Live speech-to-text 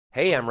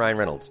Hey, I'm Ryan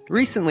Reynolds.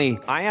 Recently,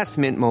 I asked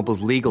Mint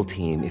Mobile's legal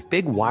team if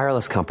big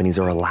wireless companies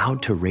are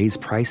allowed to raise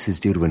prices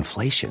due to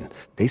inflation.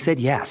 They said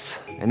yes.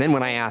 And then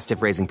when I asked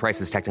if raising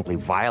prices technically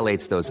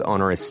violates those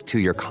onerous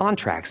two-year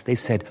contracts, they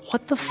said,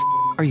 "What the f***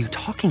 are you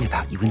talking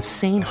about, you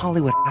insane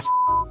Hollywood ass?"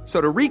 So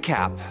to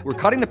recap, we're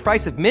cutting the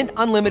price of Mint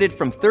Unlimited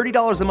from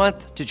 $30 a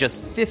month to just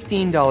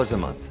 $15 a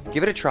month.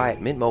 Give it a try at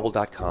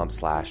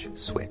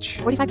mintmobile.com/switch.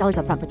 $45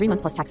 up front for 3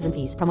 months plus taxes and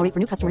fees. Promo rate for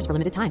new customers for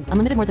limited time.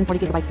 Unlimited more than 40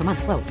 gigabytes per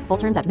month. Slows full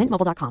terms at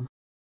mintmobile.com.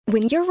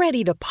 When you're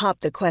ready to pop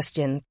the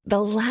question,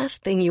 the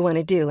last thing you want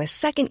to do is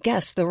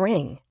second-guess the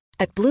ring.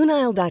 At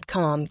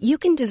BlueNile.com, you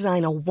can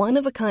design a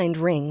one-of-a-kind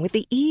ring with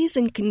the ease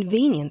and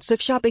convenience of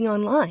shopping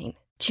online.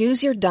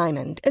 Choose your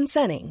diamond and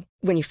setting.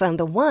 When you find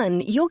the one,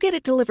 you'll get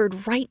it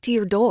delivered right to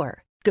your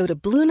door. Go to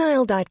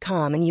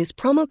BlueNile.com and use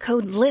promo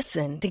code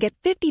LISTEN to get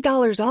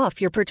 $50 off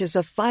your purchase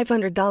of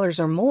 $500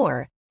 or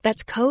more.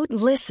 That's code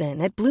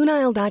LISTEN at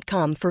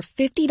BlueNile.com for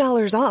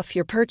 $50 off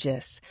your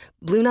purchase.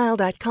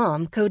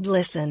 BlueNile.com, code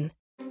LISTEN.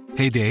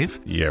 Hey, Dave.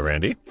 Yeah,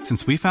 Randy.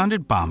 Since we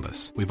founded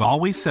Bombas, we've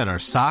always said our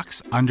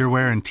socks,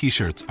 underwear, and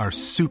T-shirts are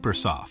super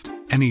soft.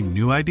 Any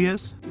new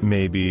ideas?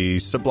 Maybe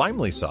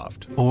sublimely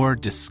soft. Or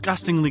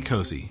disgustingly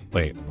cozy.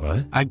 Wait,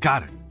 what? I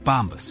got it.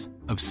 Bombas.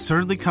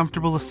 Absurdly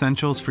comfortable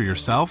essentials for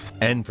yourself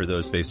and for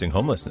those facing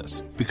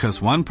homelessness. Because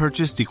one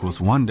purchased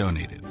equals one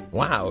donated.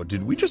 Wow,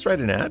 did we just write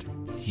an ad?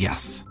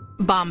 Yes.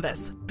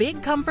 Bombas.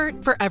 Big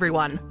comfort for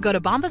everyone. Go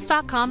to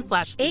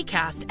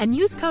bombas.com/ACAST and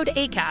use code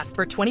ACAST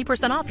for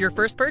 20% off your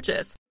first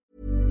purchase.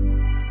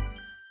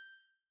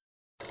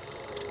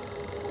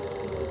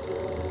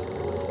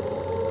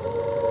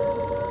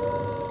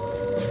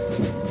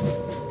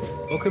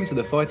 Welcome to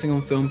the Fighting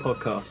on Film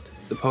podcast,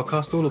 the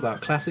podcast all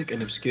about classic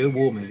and obscure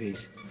war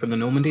movies, from the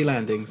Normandy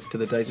landings to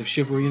the days of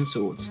chivalry and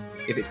swords.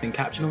 If it's been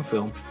captured on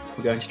film,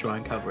 we're going to try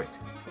and cover it.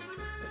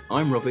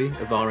 I'm Robbie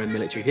of RM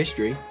Military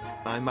History.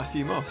 I'm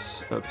Matthew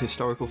Moss of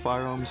Historical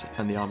Firearms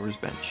and the Armourer's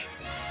Bench.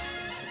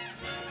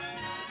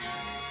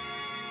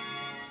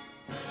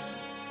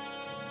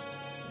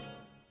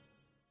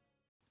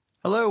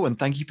 Hello, and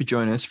thank you for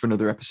joining us for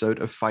another episode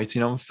of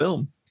Fighting on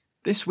Film.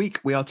 This week,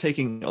 we are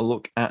taking a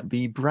look at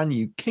the brand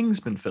new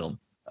Kingsman film,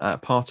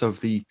 part of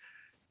the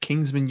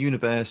Kingsman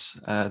universe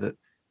that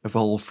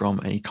evolved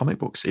from a comic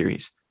book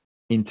series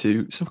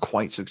into some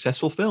quite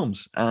successful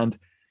films. And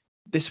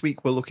this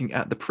week, we're looking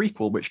at the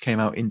prequel, which came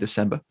out in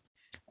December.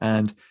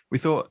 And we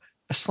thought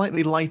a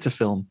slightly lighter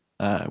film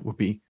would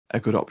be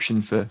a good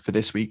option for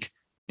this week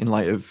in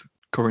light of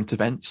current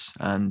events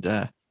and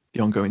the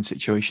ongoing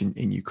situation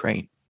in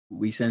Ukraine.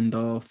 We send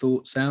our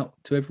thoughts out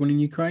to everyone in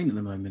Ukraine at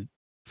the moment.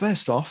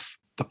 First off,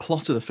 the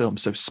plot of the film.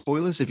 So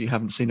spoilers, if you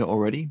haven't seen it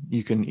already,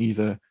 you can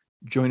either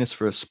join us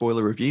for a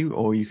spoiler review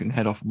or you can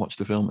head off and watch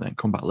the film and then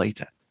come back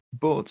later.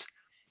 But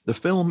the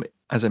film,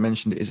 as I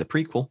mentioned, is a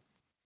prequel,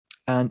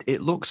 and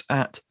it looks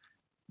at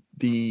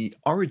the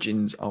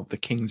origins of the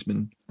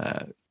Kingsman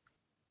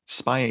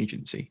spy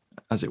agency,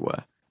 as it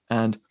were.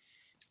 And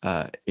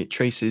it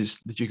traces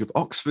the Duke of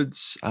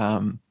Oxford's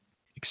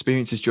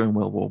experiences during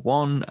World War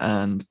I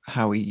and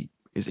how he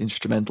is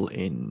instrumental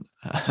in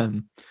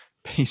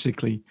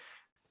basically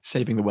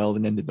saving the world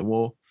and ending the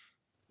war.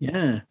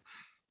 Yeah.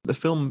 The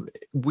film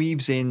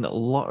weaves in a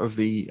lot of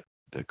the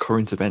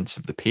current events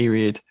of the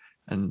period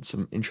and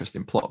some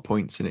interesting plot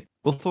points in it.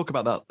 We'll talk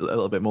about that a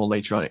little bit more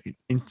later on.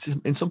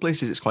 In some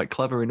places, it's quite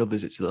clever. In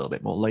others, it's a little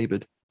bit more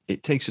laboured.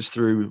 It takes us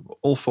through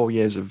all 4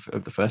 years of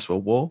the First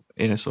World War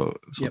in a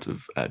sort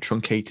of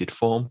truncated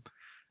form.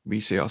 We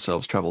see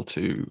ourselves travel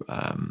to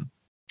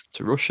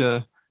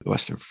Russia, the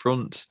Western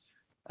Front,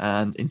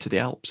 and into the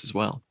Alps as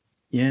well.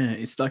 Yeah,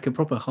 it's like a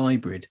proper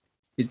hybrid,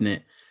 isn't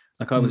it?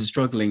 Like I was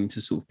struggling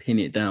to sort of pin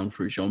it down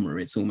for a genre.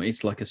 It's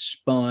like a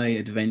spy,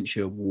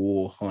 adventure,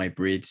 war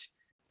hybrid.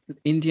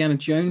 Indiana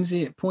Jones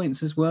at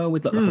points as well,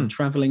 with like a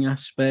traveling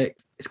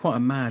aspect. It's quite a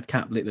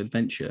madcap little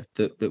adventure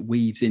that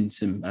weaves in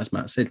some, as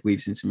Matt said,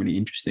 weaves in some really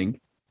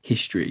interesting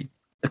history.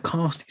 The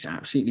cast is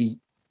absolutely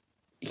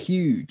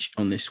huge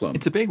on this one.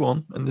 It's a big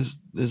one, and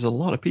there's a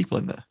lot of people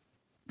in there.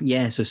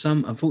 Yeah, so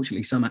some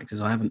actors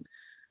I haven't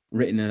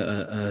written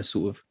a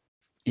sort of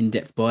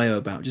in-depth bio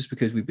about just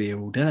because we'd be here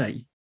all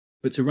day.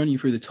 But to run you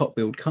through the top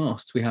billed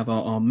casts, we have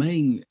our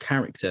main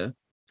character.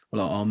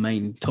 Well, our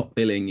main top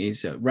billing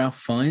is Ralph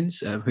Fiennes,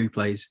 who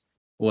plays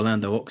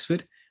Orlando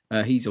Oxford.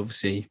 He's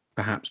obviously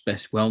perhaps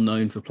best well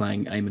known for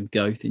playing Aemon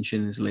Goth in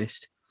Schindler's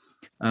List.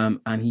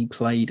 And he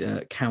played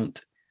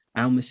Count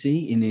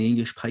Almacy in The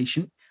English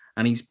Patient.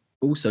 And he's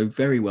also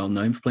very well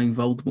known for playing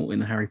Voldemort in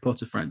the Harry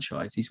Potter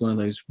franchise. He's one of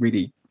those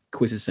really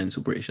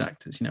quintessential British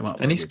actors,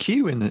 and he's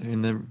Q in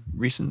the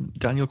recent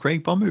Daniel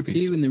Craig Bond movies.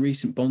 Q in the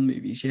recent Bond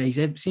movies, yeah. He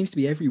seems to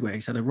be everywhere.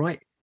 He's had a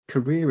right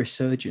career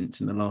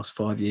resurgence in the last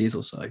 5 years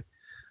or so,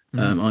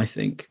 I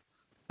think.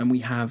 And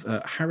we have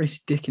Harris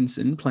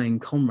Dickinson playing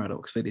Conrad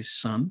Oxford, his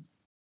son,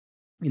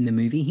 in the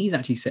movie. He's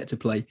actually set to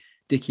play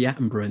Dickie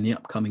Attenborough in the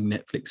upcoming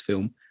Netflix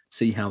film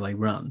See How They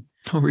Run.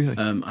 Oh, really?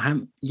 I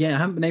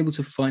haven't been able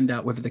to find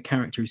out whether the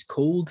character is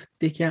called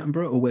Dickie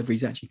Attenborough or whether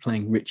he's actually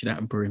playing Richard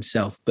Attenborough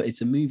himself. But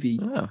it's a movie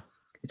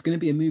It's going to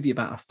be a movie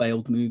about a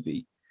failed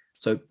movie.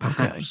 So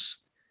perhaps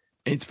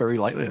it's very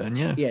likely then,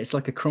 yeah. Yeah, it's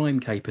like a crime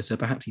caper, so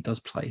perhaps he does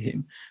play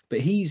him. But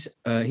he's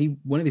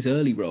one of his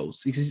early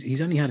roles.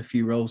 He's only had a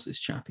few roles. This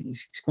chap,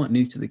 he's quite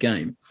new to the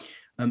game,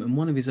 and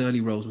one of his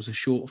early roles was a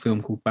short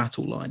film called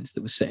Battle Lines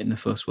that was set in the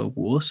First World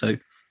War. So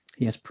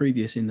he has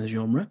previous in the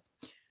genre.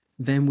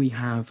 Then we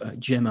have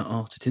Gemma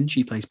Arterton.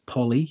 She plays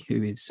Polly,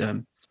 who is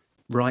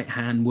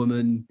right-hand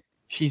woman.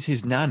 She's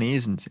his nanny,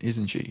 isn't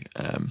she?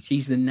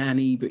 She's the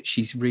nanny, but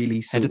she's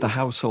really head of the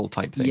household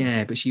type thing.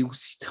 Yeah, but she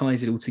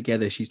ties it all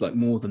together. She's like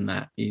more than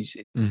that. She's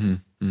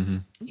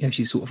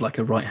sort of like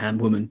a right-hand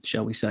woman,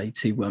 shall we say,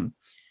 to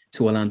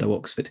Orlando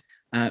Oxford.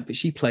 But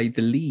she played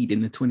the lead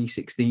in the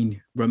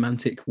 2016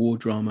 romantic war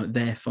drama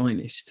Their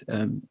Finest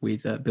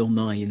with Bill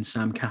Nighy and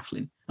Sam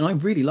Claflin. And I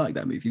really like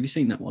that movie. Have you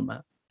seen that one,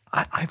 Matt?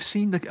 I've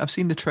seen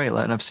the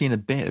trailer and I've seen a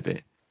bit of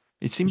it.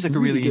 It seems like a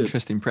really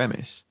interesting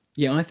premise.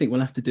 Yeah, I think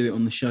we'll have to do it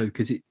on the show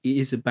because it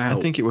is about... I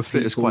think it would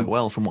fit us quite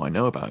well from what I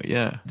know about it,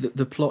 yeah.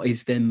 The plot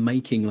is them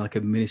making like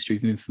a Ministry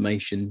of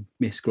Information,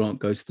 Miss Grant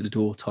goes to the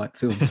door type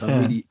film. So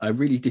I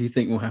really do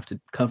think we'll have to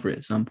cover it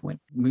at some point.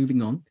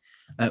 Moving on,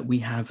 we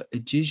have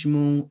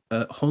Jijmon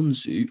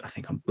Honsu. I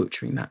think I'm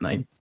butchering that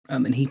name.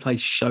 And he plays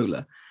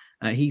Shola.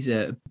 He's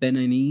a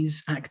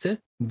Beninese actor,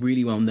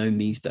 really well known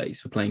these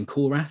days for playing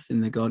Korath in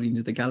the Guardians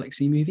of the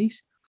Galaxy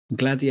movies,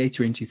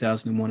 Gladiator in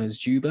 2001 as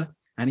Juba,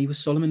 and he was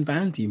Solomon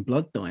Vandy in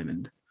Blood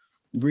Diamond.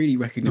 Really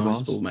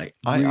recognisable, mate.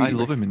 Really I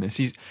love him in this.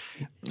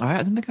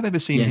 I don't think I've ever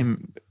seen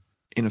him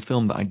in a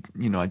film that I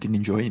didn't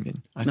enjoy him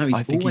in.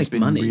 I think he's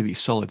been really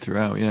solid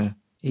throughout, yeah.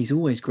 He's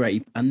always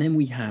great. And then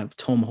we have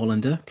Tom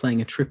Hollander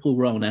playing a triple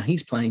role. Now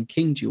he's playing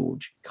King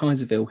George,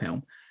 Kaiser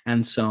Wilhelm,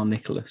 and Tsar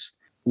Nicholas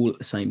all at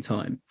the same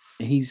time.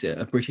 He's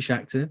a British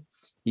actor.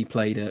 He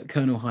played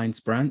Colonel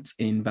Heinz Brandt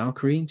in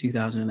Valkyrie in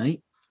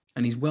 2008.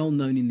 And he's well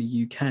known in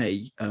the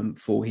UK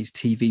for his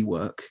TV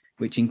work,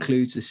 which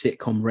includes the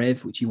sitcom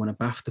Rev, which he won a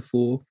BAFTA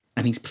for.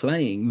 And he's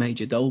playing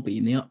Major Dolby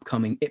in the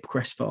upcoming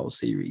Ipcress Files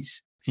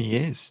series. He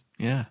is,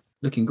 yeah.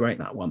 Looking great,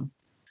 that one.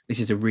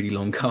 This is a really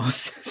long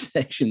cast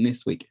section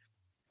this week.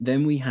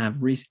 Then we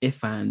have Rhys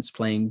Ifans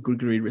playing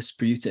Grigory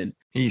Rasputin.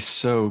 He's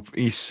so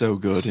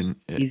good.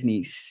 Isn't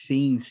he?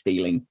 Scene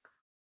stealing.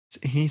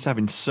 He's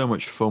having so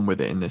much fun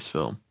with it in this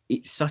film.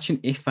 It's such an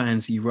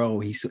Ifansy role.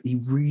 He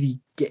really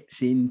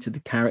gets into the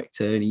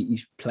character and he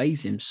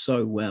plays him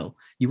so well.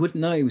 You wouldn't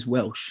know he was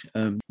Welsh.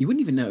 You wouldn't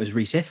even know it was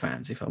Rhys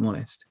Ifans, if I'm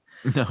honest.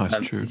 No,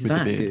 it's true. It's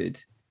that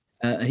good.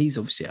 He's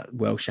obviously a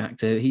Welsh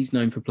actor. He's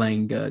known for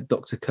playing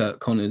Dr. Kurt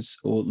Connors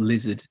or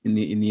Lizard in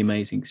the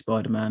Amazing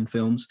Spider-Man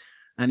films.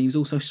 And he was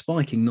also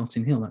Spike in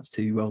Notting Hill. That's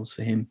 2 roles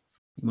for him.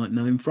 You might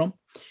know him from.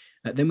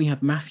 Then we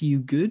have Matthew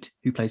Good,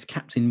 who plays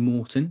Captain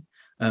Morton.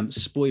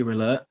 Spoiler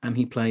alert, and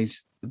he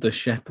plays the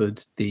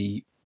Shepherd,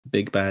 the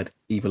big bad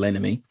evil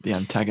enemy. The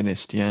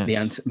antagonist, yes.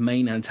 The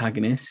main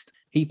antagonist.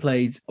 He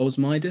played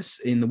Osmidas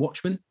in The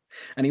Watchmen,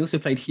 and he also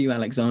played Hugh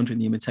Alexander in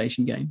The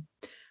Imitation Game.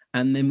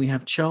 And then we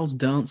have Charles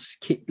Dance,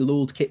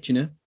 Lord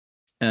Kitchener.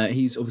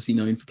 He's obviously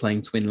known for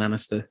playing Twin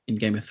Lannister in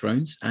Game of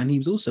Thrones, and he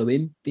was also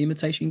in The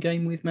Imitation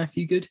Game with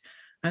Matthew Good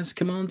as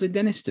Commander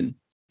Denniston.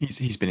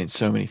 He's been in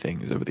so many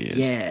things over the years.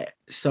 Yeah,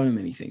 so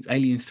many things.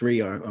 Alien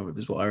 3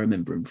 was what I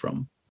remember him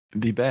from.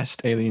 The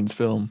best Aliens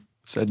film,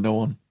 said no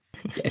one.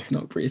 Yeah, it's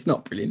not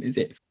brilliant, is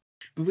it?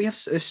 But we have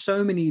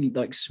so many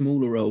like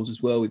smaller roles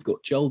as well. We've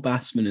got Joel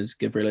Bassman as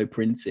Gavrilo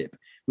Princip.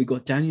 We've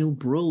got Daniel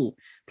Bruhl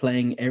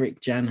playing Eric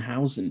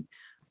Janhausen.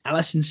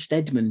 Alison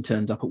Steadman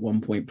turns up at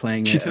one point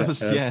playing... She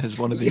does, as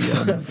one of the...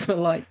 for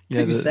like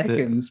 2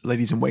 seconds. The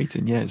ladies in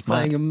waiting, it's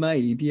playing mad. a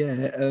maid,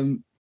 yeah.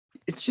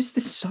 It's just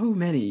there's so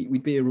many.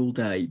 We'd be here all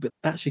day, but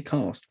that's your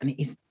cast. And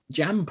it is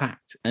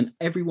jam-packed and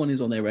everyone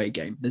is on their A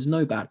game. There's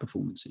no bad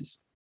performances.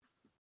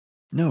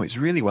 No, it's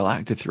really well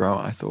acted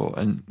throughout, I thought.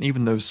 And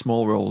even those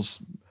small roles,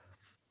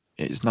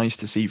 it's nice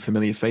to see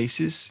familiar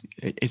faces.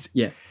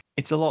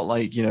 It's a lot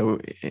like,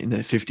 in the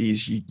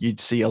 50s, you'd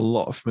see a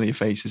lot of familiar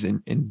faces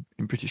in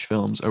British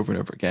films over and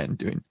over again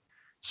doing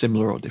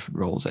similar or different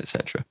roles,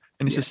 etc.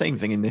 And it's the same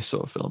thing in this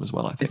sort of film as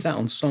well, I think. It's that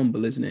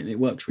ensemble, isn't it? And it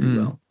works really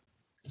well.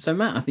 So,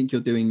 Matt, I think you're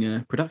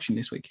doing production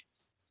this week.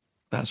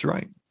 That's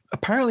right.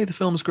 Apparently, the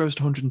film's grossed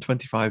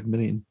 125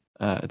 million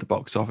at the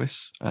box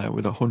office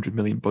with a 100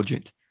 million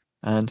budget.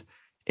 And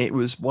it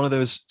was one of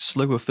those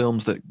slower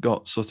films that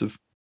got sort of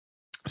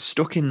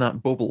stuck in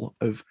that bubble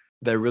of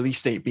their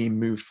release date being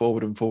moved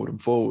forward and forward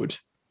and forward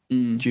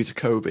due to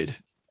COVID.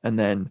 And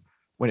then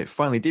when it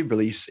finally did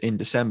release in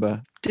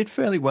December, did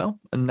fairly well.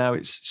 And now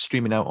it's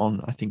streaming out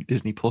on, I think,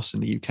 Disney Plus in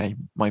the UK,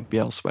 might be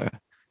elsewhere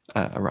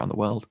around the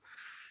world.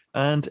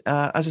 And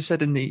as I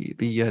said in the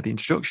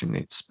introduction,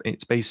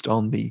 it's based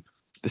on the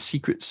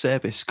Secret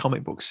Service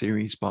comic book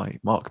series by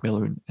Mark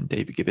Millar and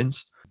David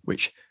Gibbons,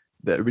 which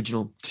the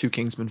original 2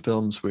 Kingsman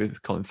films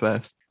with Colin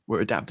Firth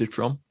were adapted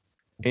from.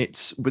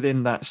 It's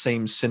within that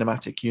same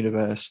cinematic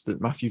universe that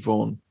Matthew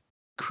Vaughn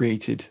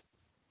created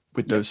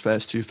with those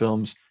first 2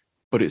 films,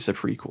 but it's a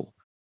prequel.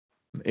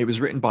 It was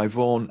written by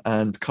Vaughn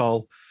and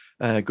Carl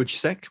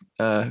Gudjicek,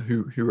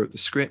 who wrote the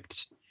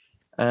script.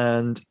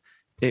 And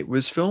It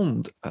was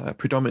filmed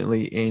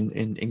predominantly in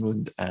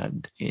England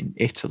and in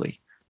Italy.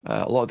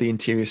 A lot of the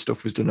interior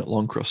stuff was done at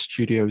Longcross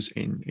Studios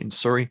in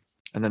Surrey,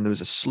 and then there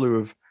was a slew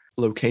of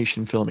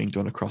location filming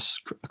done across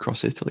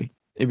Italy.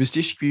 It was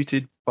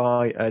distributed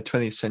by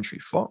 20th Century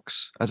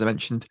Fox, as I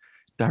mentioned,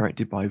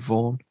 directed by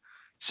Vaughan.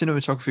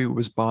 Cinematography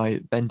was by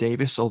Ben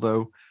Davis,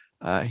 although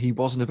he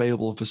wasn't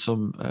available for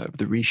some of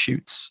the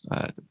reshoots,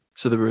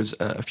 so there was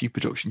a few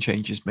production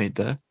changes made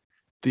there.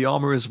 The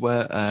armourers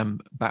were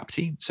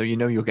Bapti, so you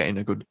know you're getting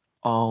a good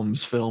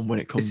arms film when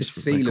it comes. It's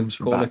a seal of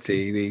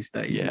quality Bapti these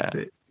days, yeah. isn't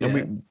it?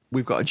 And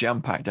we've got a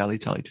jam-packed Ali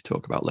Tally to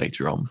talk about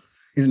later on.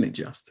 Isn't it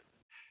just?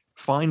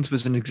 Fiennes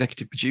was an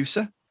executive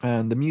producer,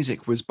 and the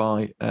music was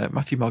by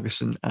Matthew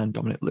Margeson and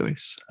Dominic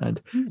Lewis.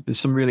 And there's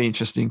some really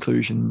interesting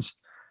inclusions,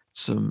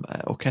 some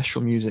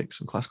orchestral music,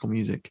 some classical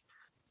music,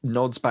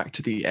 nods back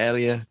to the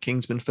earlier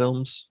Kingsman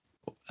films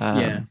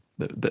that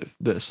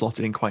are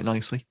slotted in quite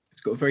nicely.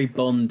 It's got a very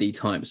Bondy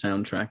type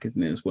soundtrack,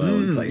 isn't it, as well?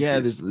 In places. Yeah,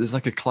 there's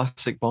like a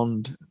classic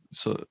Bond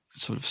sort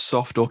of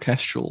soft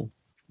orchestral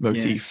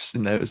motifs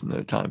in there, isn't there,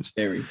 at times?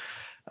 Very.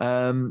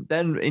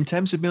 Then in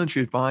terms of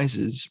military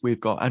advisors, we've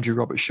got Andrew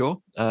Robert Shaw,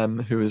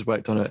 who has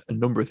worked on a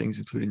number of things,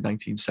 including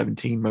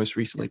 1917, most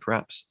recently,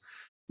 perhaps.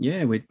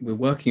 Yeah, we're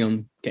working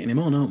on getting him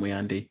on, aren't we,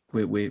 Andy?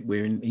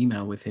 We're in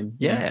email with him.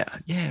 Yeah,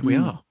 we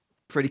are.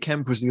 Freddie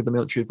Kemp was the other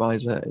military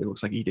advisor. It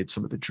looks like he did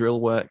some of the drill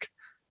work.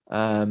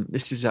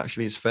 This is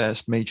actually his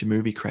first major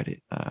movie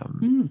credit,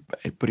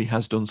 but he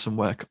has done some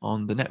work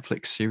on the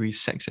Netflix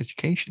series Sex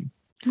Education.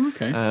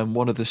 Okay.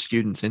 One of the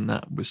students in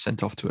that was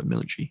sent off to a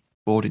military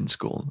boarding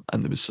school,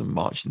 and there was some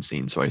marching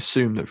scenes, so I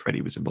assume that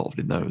Freddie was involved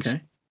in those.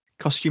 Okay.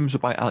 Costumes were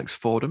by Alex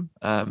Fordham,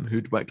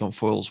 who'd worked on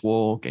Foyle's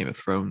War, Game of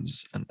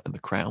Thrones, and The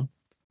Crown.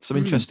 Some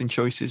interesting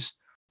choices.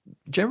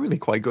 Generally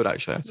quite good,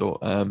 actually, I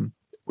thought.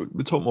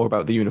 We'll talk more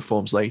about the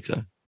uniforms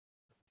later.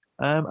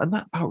 And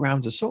that about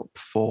rounds us up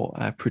for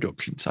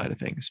production side of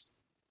things.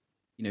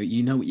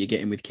 You know what you're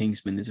getting with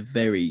Kingsman. There's a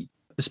very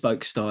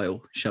bespoke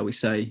style, shall we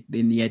say,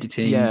 in the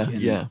editing,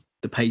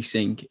 the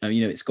pacing.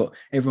 It's got,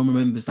 everyone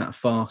remembers that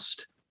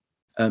fast,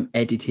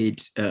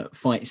 edited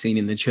fight scene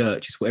in the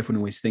church. It's what everyone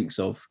always thinks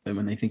of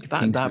when they think of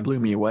Kingsman. That blew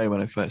me away when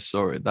I first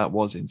saw it. That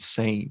was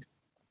insane.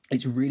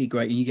 It's really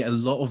great, and you get a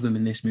lot of them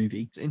in this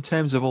movie. In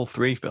terms of all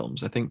three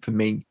films, I think for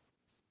me,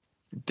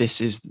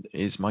 this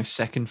is my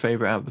second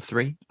favorite out of the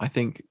three. I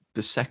think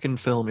the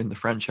second film in the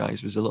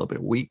franchise was a little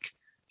bit weak.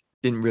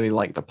 Didn't really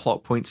like the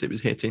plot points it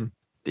was hitting.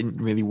 Didn't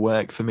really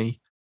work for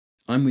me.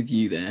 I'm with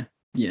you there.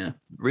 Yeah.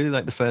 Really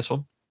liked the first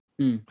one.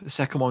 The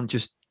second one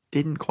just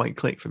didn't quite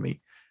click for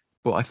me.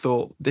 But I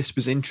thought this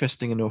was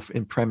interesting enough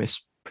in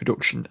premise,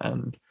 production,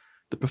 and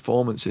the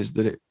performances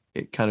that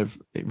it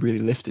really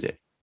lifted it.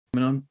 I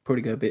mean, I'm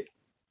probably go a bit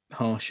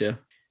harsher.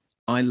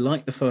 I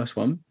liked the first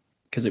one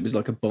because it was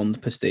like a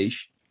Bond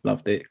pastiche.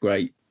 Loved it.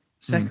 Great.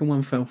 Second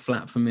one fell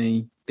flat for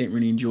me. Didn't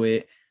really enjoy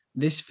it.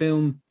 This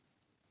film,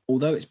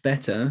 although it's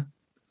better,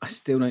 I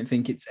still don't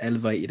think it's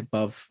elevated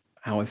above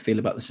how I feel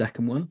about the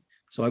second one.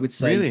 So I would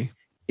say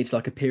it's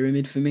like a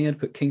pyramid for me. I'd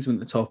put Kingsman at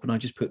the top, and I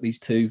just put these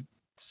two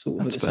sort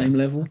of at the same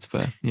level. That's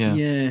fair. Yeah.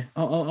 Yeah.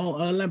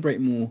 I'll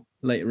elaborate more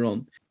later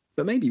on.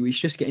 But maybe we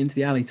should just get into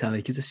the Ali Tally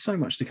because there's so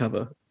much to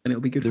cover, and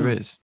it'll be good fun. There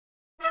is.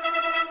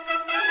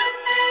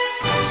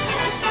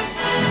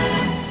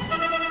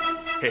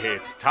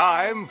 It's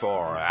time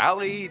for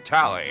Ali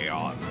Tally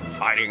on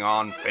Fighting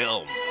on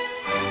Film.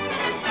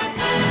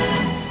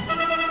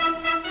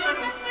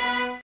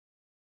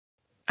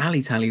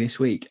 Ali Tally this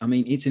week. I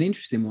mean, it's an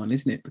interesting one,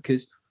 isn't it?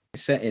 Because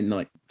it's set in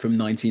like from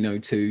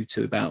 1902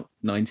 to about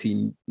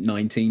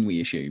 1919,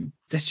 we assume.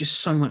 There's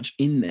just so much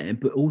in there,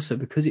 but also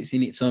because it's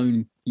in its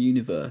own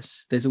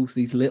universe, there's also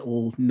these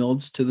little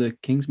nods to the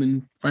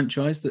Kingsman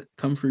franchise that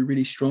come through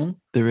really strong.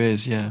 There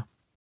is, yeah.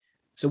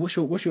 So what's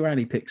your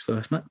Ali picks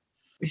first, Matt?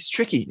 It's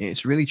tricky.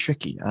 It's really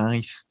tricky.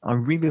 I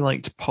really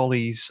liked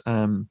Polly's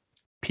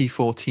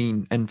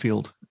P14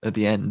 Enfield at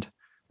the end,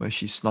 where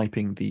she's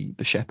sniping the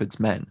shepherd's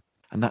men,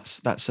 and that's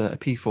a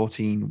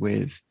P14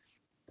 with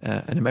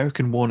an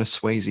American Warner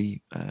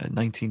Swasey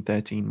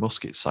 1913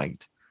 musket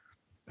sight,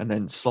 and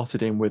then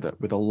slotted in with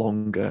a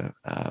longer.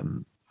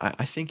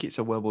 I think it's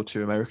a World War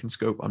II American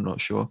scope. I'm not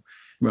sure.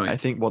 Right. I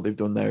think what they've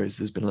done there is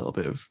there's been a little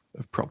bit of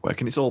prop work,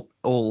 and it's all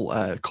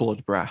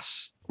coloured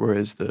brass,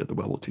 whereas the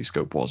World War II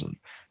scope wasn't.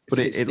 But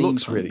it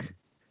looks really,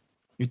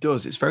 it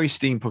does. It's very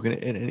steampunk,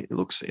 and it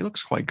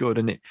looks quite good,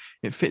 and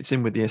it fits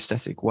in with the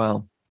aesthetic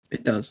well.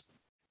 It does.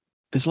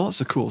 There's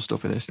lots of cool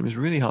stuff in this. It was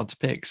really hard to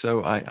pick,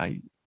 so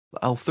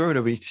I'll throw it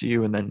over to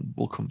you, and then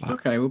we'll come back.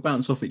 Okay, we'll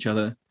bounce off each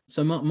other.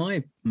 So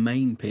my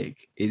main pick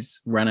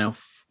is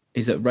Ralph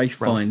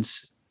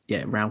Fiennes.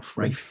 Yeah, Ralph.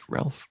 I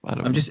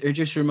don't know. It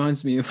just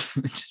reminds me of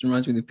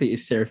the Peter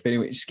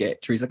Serafinowicz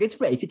sketch where he's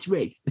like, it's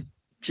Rafe.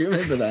 Do you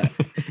remember that?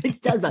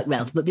 It sounds like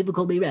Ralph, but people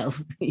call me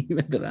Ralph. You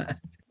remember that?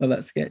 Oh,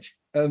 that sketch.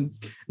 No,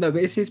 but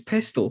it's his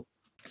pistol.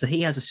 So he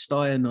has a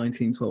Steyr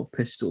 1912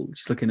 pistol, which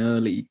is like an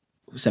early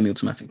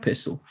semi-automatic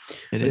pistol.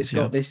 It's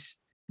got this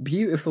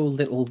beautiful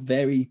little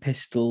very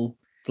pistol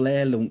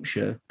flare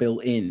launcher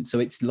built in, so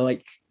it's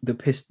like the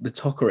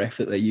Tokarev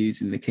that they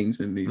use in the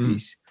Kingsman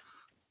movies.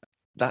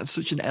 That's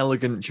such an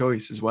elegant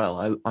choice as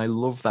well. I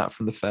love that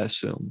from the first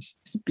films.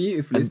 It's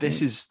beautiful, and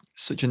this is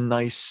such a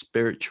nice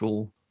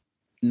spiritual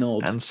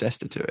nod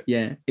ancestor to it.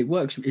 Yeah, it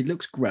works. It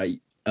looks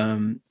great.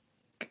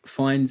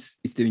 Fiennes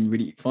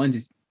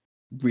is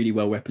really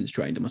well weapons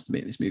trained. I must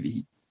admit, in this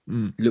movie,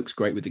 he looks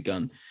great with the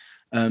gun.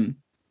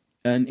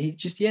 And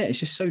it's just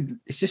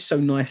so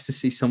nice to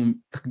see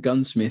someone like a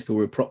gunsmith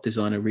or a prop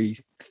designer really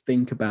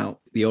think about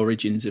the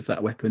origins of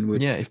that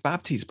weapon. Yeah, if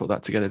Baptiste put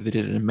that together, they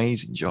did an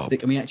amazing job.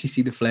 And we actually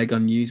see the flare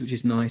gun used, which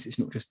is nice. It's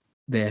not just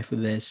there for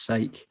their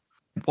sake.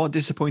 What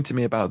disappointed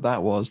me about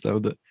that was, though,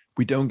 that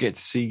we don't get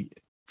to see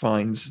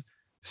Fiennes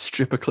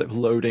stripper clip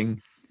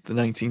loading the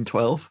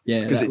 1912.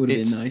 Yeah, that would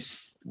have been nice.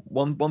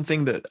 One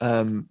thing that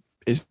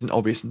isn't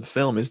obvious in the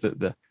film is that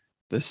the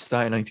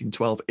Steyr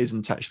 1912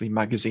 isn't actually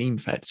magazine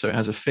fed, so it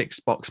has a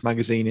fixed box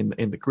magazine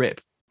in the grip,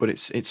 but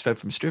it's fed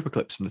from stripper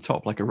clips from the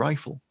top like a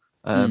rifle.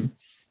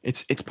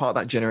 It's part of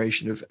that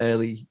generation of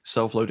early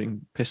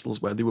self-loading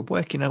pistols where they were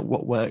working out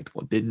what worked,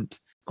 what didn't.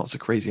 Lots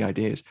of crazy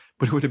ideas,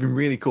 but it would have been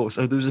really cool.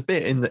 So there was a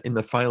bit in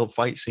the final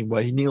fight scene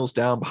where he kneels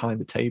down behind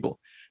the table,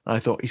 and I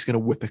thought he's going to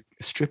whip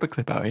a stripper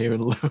clip out here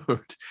and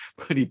load,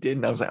 but he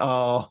didn't. I was like,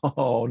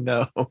 oh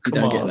no, we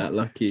don't get that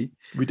lucky.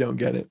 We don't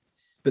get it.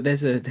 But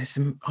there's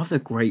some other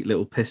great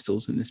little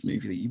pistols in this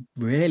movie that you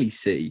rarely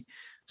see.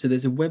 So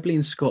there's a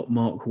Webley & Scott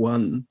Mark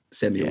I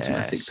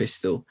semi-automatic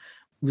pistol.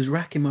 I was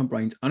racking my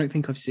brains. I don't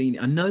think I've seen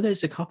it. I know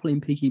there's a couple in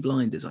Peaky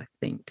Blinders, I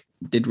think.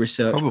 Did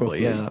research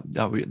Probably, properly. yeah.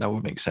 That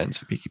would make sense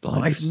for Peaky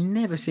Blinders. But I've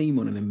never seen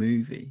one in a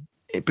movie.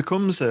 It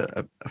becomes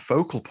a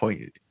focal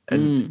point.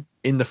 And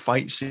in the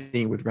fight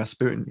scene with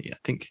Rasputin, I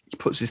think he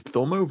puts his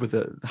thumb over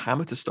the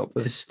hammer to stop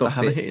the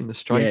hammer hitting the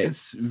striker. Yeah,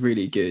 it's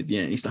really good.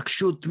 Yeah, he's like,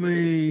 shoot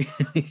me.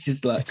 He's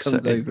just like,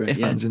 comes over it.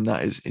 Ifans in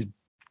that is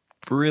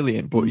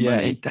brilliant. But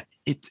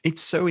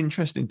it's so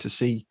interesting to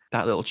see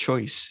that little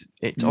choice.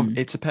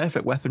 It's a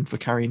perfect weapon for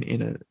carrying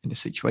in a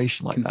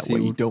situation like that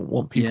where you don't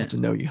want people to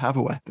know you have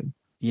a weapon.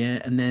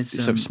 Yeah, and there's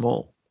it's so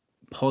small.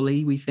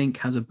 Polly, we think,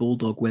 has a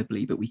Bulldog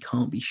Webley, but we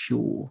can't be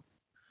sure.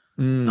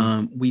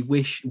 We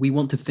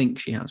want to think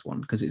she has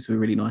one because it's a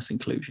really nice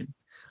inclusion.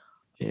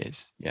 It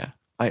is, yeah.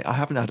 I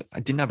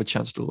didn't have a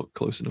chance to look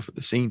close enough at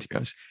the scene, to be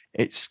honest.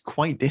 It's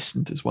quite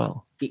distant as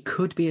well. It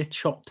could be a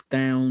chopped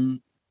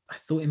down. I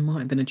thought it might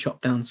have been a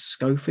chopped down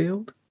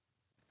Schofield,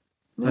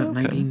 but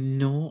maybe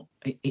not.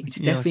 It's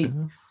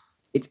definitely.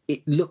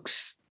 It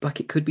looks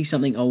like it could be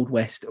something Old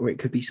West or it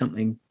could be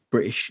something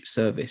British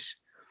service.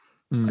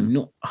 I'm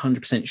not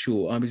 100%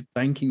 sure. I was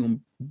banking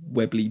on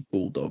Webley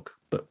Bulldog,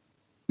 but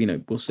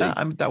we'll see.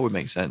 That would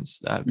make sense.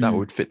 That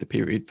would fit the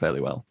period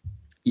fairly well.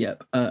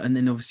 Yep. And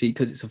then obviously,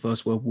 because it's a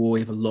First World War,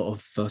 you have a lot of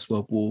First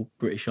World War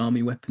British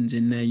Army weapons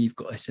in there. You've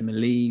got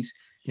SMLEs,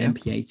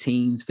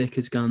 MP18s,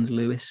 Vickers guns,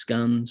 Lewis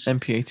guns.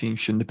 MP18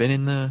 shouldn't have been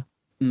in there.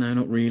 No,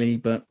 not really,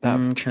 but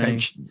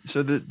trench.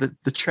 So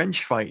the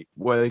trench fight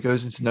where he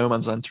goes into no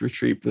man's land to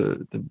retrieve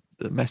the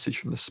message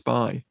from the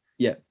spy.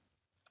 Yeah.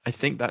 I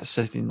think that's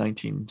set in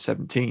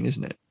 1917,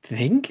 isn't it? I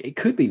think it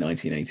could be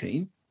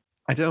 1918.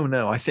 I don't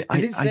know. I think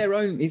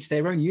it's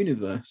their own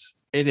universe.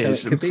 It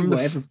is. So it could be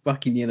whatever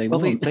fucking year they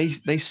want.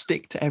 They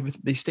stick to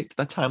everything. They stick to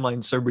that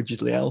timeline so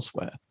rigidly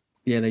elsewhere.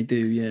 Yeah, they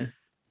do. Yeah.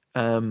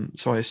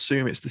 So I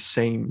assume it's the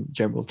same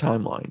general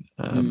timeline.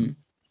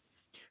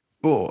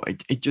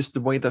 But it just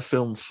the way the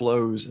film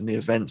flows and the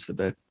events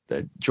that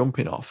they're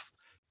jumping off.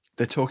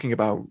 They're talking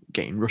about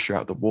getting Russia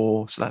out of the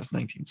war, so that's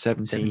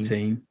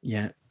 1917.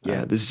 Yeah.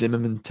 The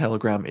Zimmerman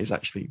telegram is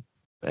actually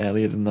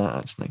earlier than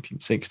that. It's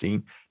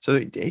 1916. So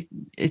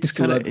it's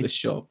kind of the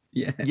shop.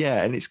 Yeah,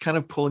 and it's kind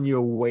of pulling you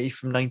away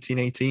from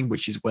 1918,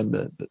 which is when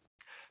the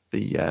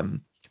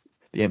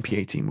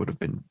MP18 would have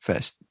been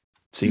first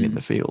seen in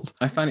the field.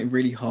 I found it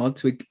really hard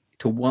to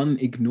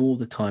ignore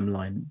the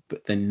timeline,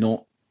 but then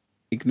not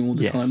ignore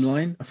the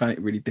timeline. I found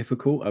it really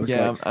difficult.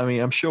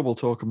 I'm sure we'll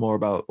talk more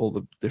about all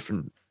the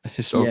different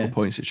historical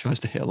points it tries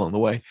to hit along the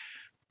way,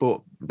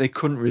 but they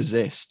couldn't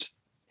resist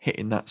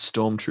hitting that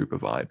stormtrooper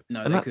vibe.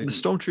 No, and the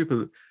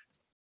stormtrooper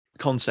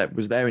concept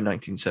was there in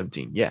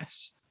 1917,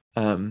 yes.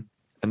 And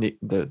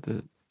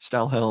the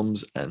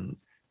Stahlhelms and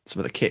some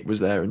of the kit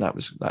was there, and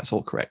that's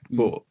all correct.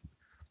 But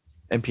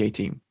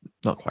MP18,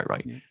 not quite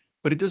right. Yeah.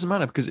 But it doesn't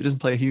matter because it doesn't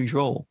play a huge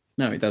role.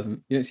 No, it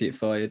doesn't. You don't see it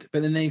fired.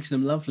 But then there's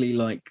some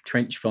lovely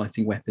trench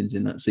fighting weapons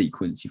in that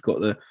sequence. You've got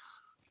the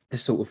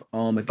sort of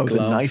armored glove.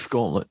 The knife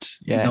gauntlet.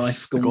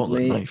 Yes, the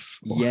gauntlet knife.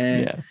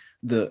 Yeah.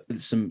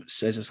 There's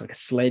like a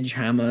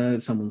sledgehammer.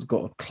 Someone's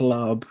got a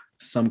club.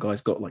 Some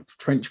guy's got like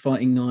trench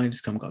fighting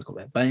knives. Some guy's got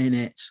their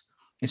bayonets.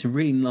 It's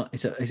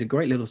a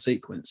great little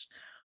sequence.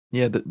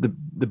 Yeah, the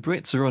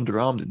Brits are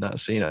underarmed in that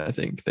scene. I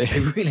think they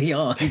really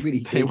are.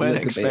 They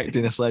weren't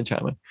expecting a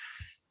sledgehammer.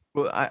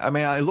 Well,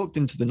 I looked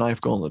into the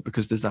knife gauntlet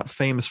because there's that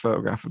famous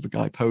photograph of a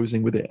guy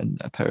posing with it and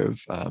a pair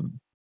of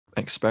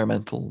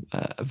experimental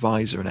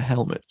visor and a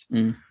helmet.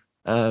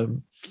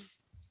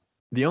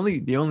 The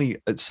only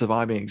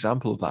surviving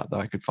example of that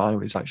I could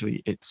find is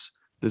actually it's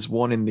There's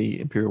one in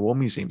the Imperial War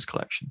Museum's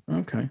collection.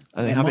 Okay. And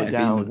they That have might it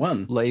have been the down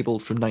one.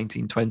 labeled from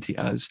 1920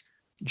 as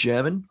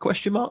German ?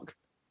 Ooh.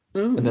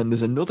 And then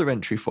there's another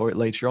entry for it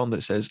later on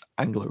that says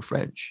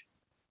Anglo-French.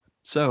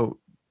 So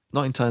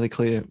not entirely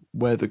clear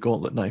where the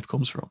gauntlet knife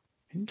comes from.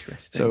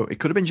 Interesting. So it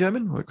could have been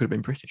German or it could have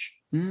been British.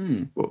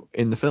 But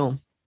in the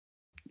film,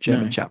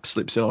 German chap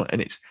slips it on,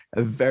 and it's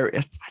a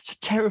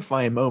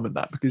terrifying moment,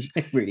 that, because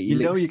It really you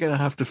know looks- you're going to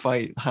have to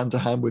fight hand to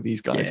hand with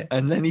these guys, Yeah.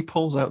 and then he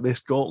pulls out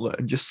this gauntlet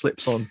and just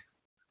slips on.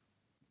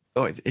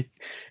 Oh,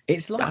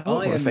 It's like I don't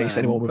want Iron to face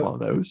Man, anyone with but-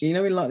 one of those. You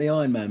know, in like the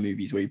Iron Man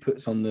movies where he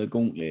puts on the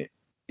gauntlet,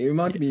 it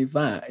reminded me of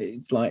that.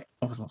 It's like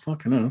I was like,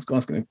 "Fucking hell, this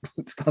guy's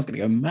gonna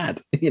go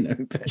mad," you know.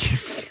 But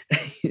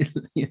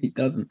he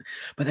doesn't.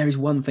 But there is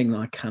one thing that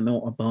I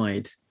cannot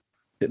abide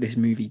that this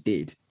movie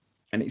did,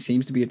 and it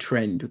seems to be a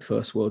trend with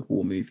First World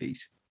War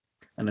movies.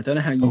 And I don't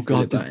know how you Oh feel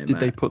God, about it. did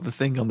they Matt. put the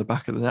thing on the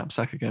back of the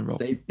knapsack again, Rob?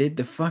 They did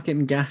the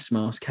fucking gas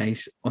mask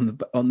case on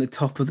the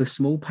top of the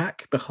small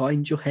pack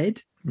behind your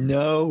head.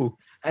 No.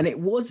 And it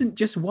wasn't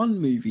just one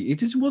movie. It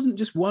just wasn't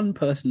just one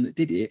person that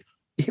did it.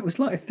 It was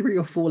like 3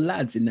 or 4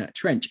 lads in that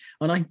trench.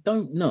 And I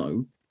don't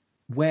know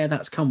where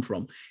that's come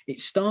from. It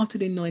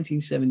started in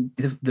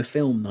 1970, the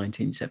film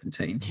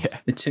 1917. Yeah.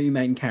 The 2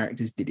 main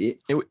characters did it.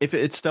 If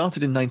it had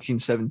started in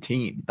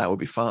 1917, that would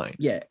be fine.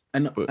 Yeah.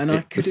 And But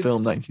I could the have,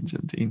 film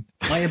 1917.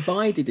 I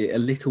abided it a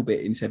little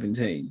bit in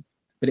 17,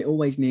 but it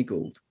always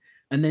niggled.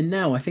 And then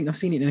now I think I've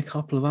seen it in a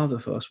couple of other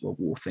First World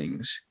War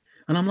things.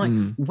 And I'm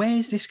like,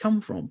 where's this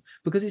come from?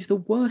 Because it's the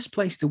worst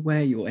place to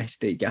wear your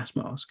SD gas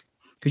mask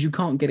because you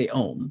can't get it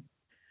on.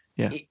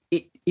 Yeah.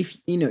 If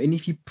you know, and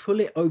if you pull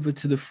it over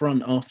to the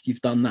front after you've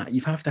done that, you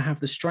have to have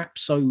the strap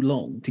so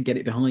long to get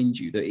it behind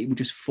you that it would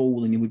just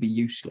fall and it would be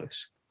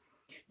useless.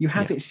 You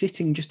have it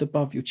sitting just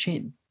above your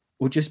chin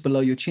or just below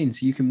your chin,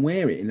 so you can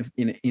wear it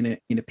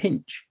in a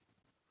pinch.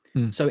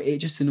 So it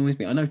just annoys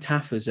me. I know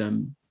Taff has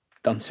done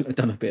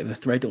a bit of a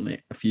thread on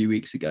it a few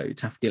weeks ago,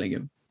 Taff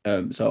Gillingham.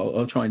 So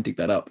I'll try and dig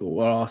that up,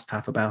 or I'll ask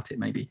Taff about it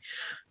maybe.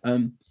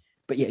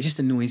 But yeah, it just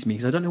annoys me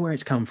because I don't know where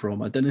it's come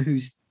from. I don't know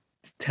who's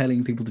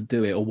telling people to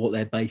do it or what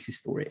their basis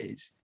for it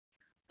is.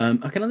 I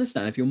can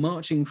understand if you're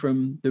marching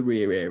from the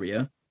rear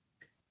area,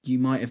 you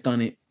might have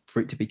done it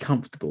for it to be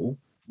comfortable.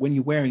 When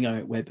you're wearing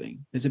out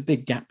webbing, there's a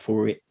big gap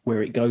for it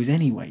where it goes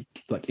anyway,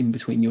 like in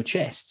between your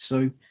chests.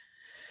 So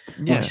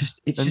Yeah. it's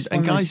just and one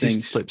of those guys used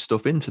things. to slip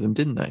stuff into them,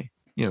 didn't they?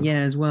 You know,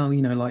 Yeah, as well,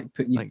 you know, like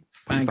putting your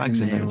putting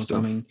fags in there or and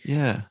stuff. something.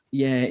 Yeah.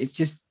 Yeah, it's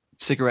just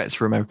Cigarettes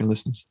for American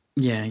listeners.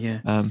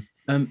 yeah.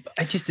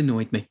 It just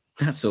annoyed me.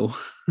 That's all.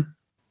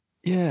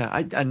 Yeah,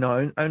 I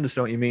know. I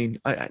understand what you mean.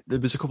 There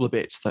was a couple of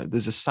bits.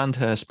 There's a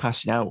Sandhurst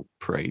passing out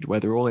parade where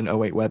they're all in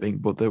 08 webbing,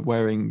 but they're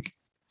wearing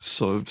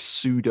sort of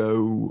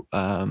pseudo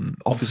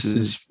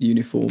officers'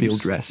 uniforms,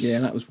 field dress. Yeah,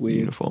 that was weird.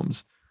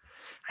 Uniforms,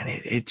 and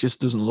it just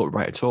doesn't look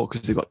right at all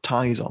because they've got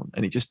ties on,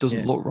 and it just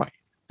doesn't look right.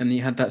 And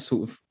you had that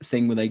sort of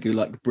thing where they go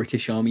like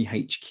British Army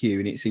HQ,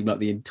 and it seemed like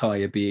the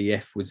entire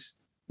BEF was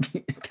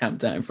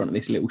camped out in front of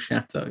this little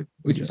chateau,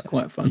 which was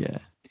quite fun. Yeah.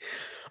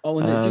 Oh,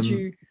 and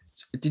then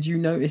did you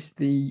notice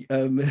the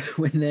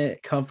when they're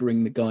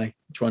covering the guy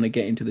trying to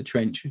get into the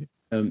trench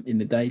in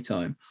the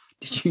daytime?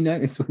 Did you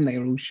notice when they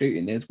were all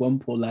shooting? There's one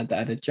poor lad that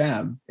had a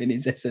jam in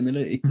his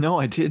SMLE. No,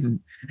 I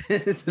didn't.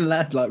 There's a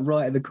lad like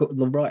right at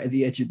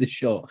the edge of the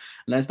shot,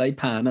 and as they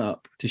pan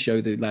up to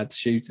show the lads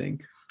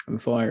shooting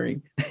and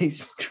firing,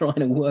 he's trying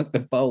to work the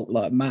bolt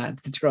like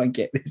mad to try and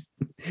get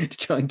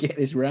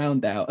this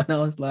round out. And I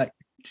was like,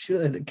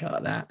 should have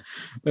cut that.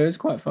 But it was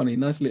quite funny.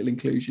 Nice little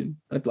inclusion.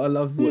 I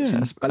love watching.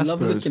 Yeah, I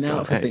love looking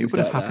out for things it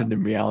would have like happened that.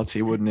 in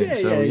reality, wouldn't it? Yeah,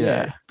 So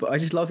yeah. But I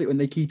just love it when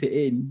they keep it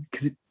in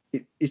because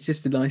it's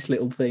just a nice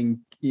little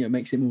thing. You know, it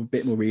makes it a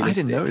bit more realistic. I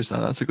didn't notice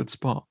that. That's a good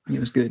spot. It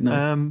was good.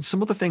 No?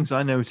 Some other things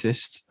I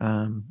noticed.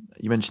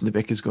 You mentioned the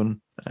Vickers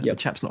gun. The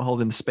chap's not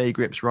holding the spay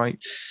grips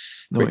right.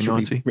 Rich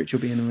will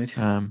be annoyed.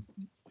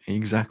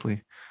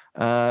 Exactly.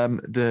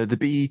 The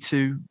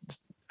BE-2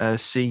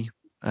 C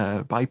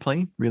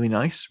biplane, really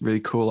nice, really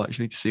cool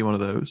actually to see one of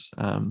those.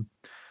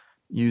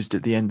 Used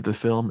at the end of the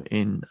film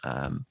in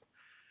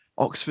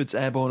Oxford's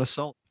airborne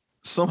assault.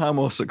 Somehow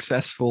more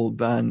successful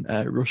than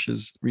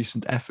Russia's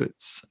recent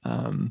efforts.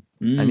 And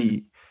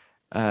he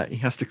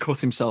has to cut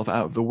himself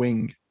out of the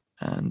wing,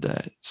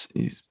 and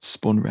he's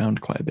spun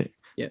around quite a bit.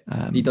 Yeah,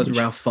 he does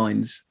Ralph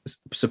Fiennes'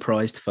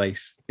 surprised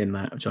face in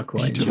that, which I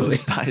quite enjoy.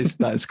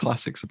 That is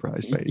classic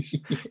surprised face.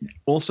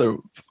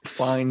 Also,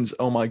 Fiennes'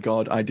 "Oh my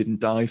God, I didn't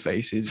die"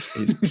 face is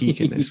peak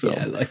in this film.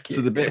 Yeah, I like it.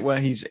 So the bit where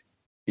he's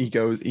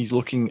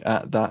looking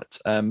at that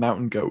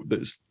mountain goat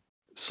that's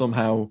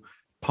somehow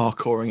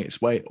parkouring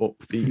its way up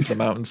the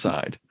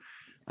mountainside.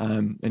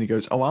 And he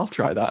goes, "Oh, I'll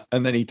try that,"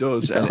 and then he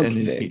does, and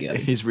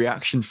his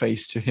reaction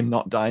face to him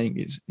not dying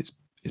is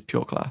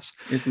pure class.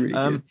 It's really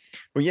good.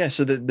 Well, yeah.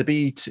 So the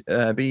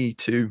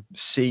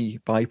B2C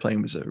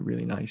biplane was a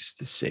really nice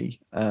to see.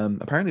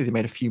 Apparently, they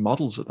made a few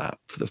models of that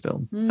for the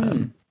film.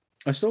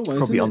 I saw one.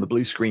 Probably on the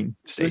blue screen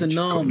stage, There's a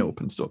cutting up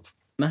and stuff.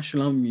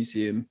 National Army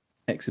Museum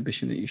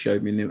exhibition that you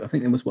showed me. I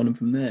think there was one of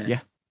them there. Yeah.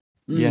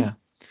 Yeah.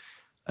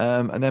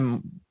 And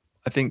then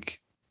I think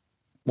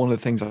one of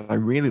the things I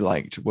really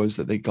liked was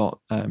that they got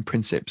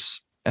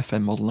Princip's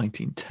FM model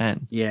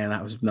 1910. Yeah,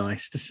 that was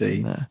nice to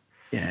see.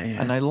 Yeah.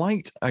 And I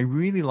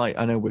really like.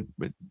 I know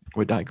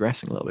we're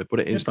digressing a little bit, but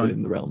it is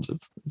within the realms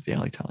of the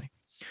Alley Tally.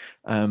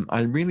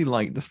 I really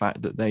like the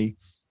fact that they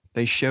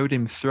showed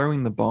him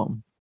throwing the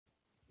bomb,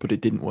 but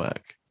it didn't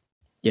work.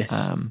 Yes.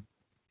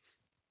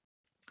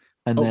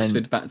 And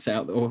Oxford then, bats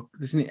out, or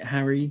isn't it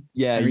Harry?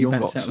 Yeah, Harry young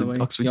bats out the way.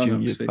 Oxford Young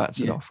Junior Oxford, bats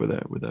it yeah. off with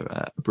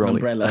a brolly.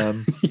 Umbrella.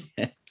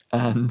 Yeah.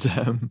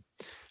 And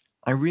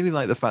I really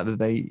like the fact that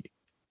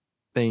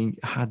they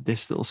had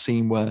this little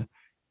scene where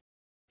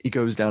he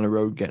goes down a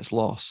road, gets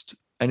lost,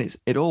 and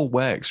it all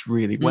works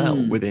really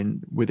well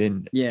within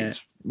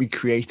it's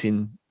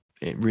recreating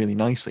it really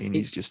nicely, and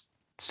he's just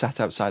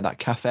sat outside that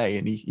cafe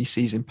and he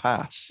sees him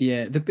pass.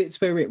 Yeah, the bits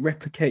where it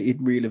replicated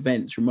real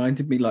events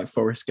reminded me like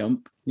Forrest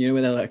Gump, you know,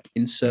 where they're like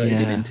inserted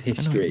it into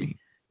history.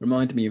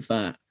 Reminded me of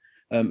that.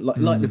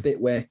 Like the bit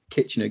where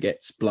Kitchener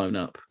gets blown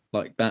up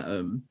like that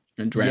and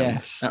drowned.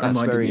 Yes, that that's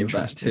reminded very me of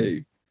that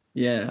too.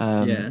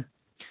 Yeah.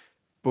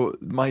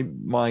 But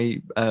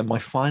my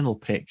final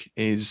pick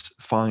is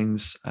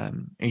Fine's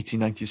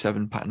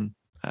 1897 pattern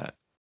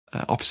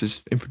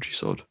officer's infantry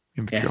sword.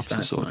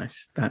 Officer's sword.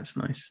 That's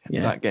nice.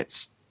 Yeah. That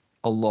gets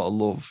a lot of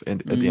love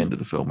at the end of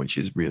the film, which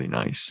is really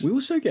nice. We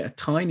also get a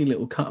tiny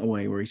little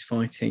cutaway where he's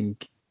fighting.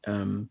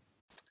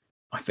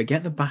 I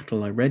forget the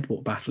battle. I read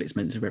what battle it's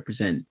meant to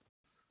represent.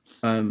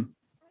 But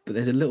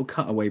there's a little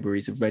cutaway where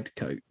he's a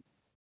redcoat.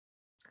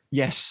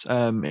 Yes,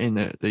 in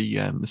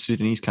the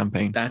Sudanese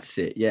campaign. That's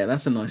it. Yeah,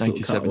 that's a nice little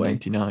cutaway.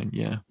 99,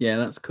 yeah. Yeah,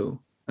 that's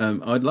cool.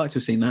 I'd like to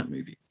have seen that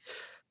movie.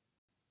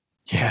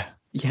 Yeah.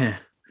 Yeah.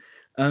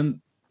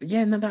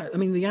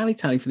 The Alley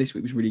Tally for this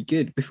week was really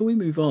good. Before we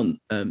move on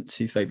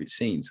to favourite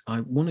scenes,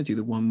 I want to do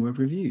the one word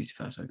reviews, if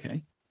that's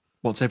okay.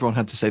 What's everyone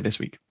had to say this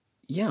week?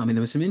 Yeah, I mean,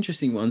 there were some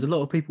interesting ones. A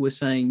lot of people were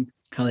saying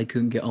how they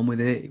couldn't get on with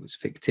it. It was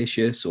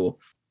fictitious or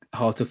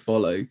hard to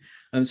follow.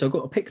 So I've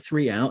got to pick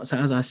 3 out. So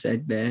as I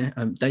said there,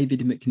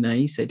 David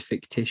McNay said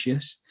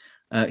fictitious.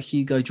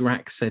 Hugo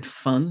Drax said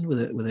fun with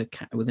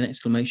an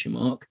exclamation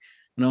mark.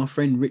 And our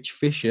friend Rich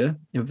Fisher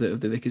of the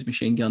Vickers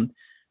Machine Gun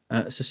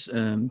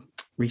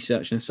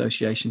Research and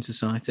Association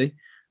Society,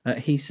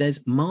 he says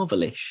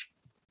marvelish,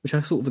 which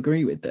I sort of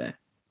agree with there.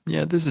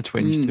 Yeah, there's a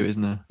twinge to it,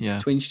 isn't there? Yeah,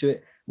 twinge to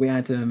it. We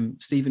had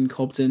Stephen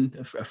Cobden,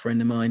 a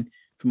friend of mine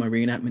from my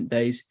reenactment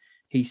days.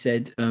 He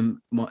said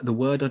the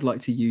word I'd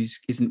like to use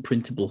isn't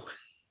printable,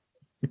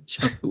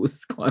 which I thought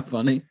was quite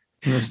funny.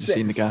 He must have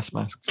seen the gas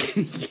masks.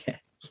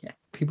 Yeah.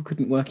 People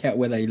couldn't work out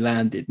where they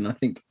landed, and I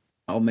think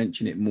I'll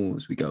mention it more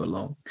as we go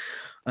along.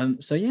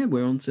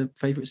 We're on to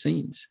favourite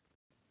scenes.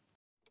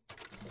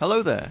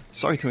 Hello there,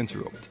 sorry to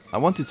interrupt. I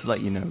wanted to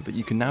let you know that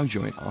you can now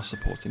join our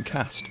supporting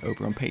cast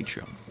over on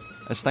Patreon.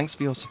 As thanks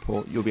for your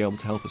support, you'll be able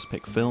to help us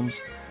pick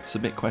films,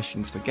 submit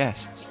questions for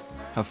guests,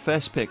 have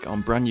first pick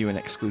on brand new and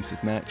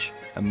exclusive merch,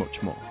 and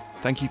much more.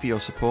 Thank you for your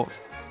support.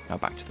 Now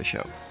back to the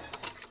show.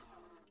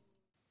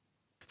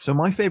 So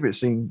my favourite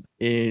scene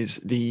is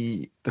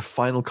the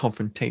final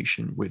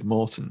confrontation with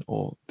Morton,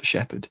 or the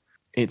Shepherd.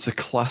 It's a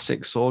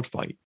classic sword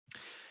fight.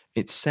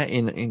 It's set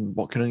in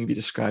what can only be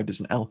described as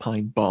an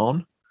alpine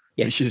barn,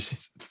 which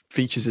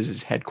features as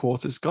his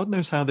headquarters. God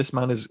knows how this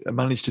man has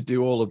managed to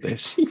do all of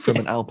this from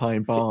an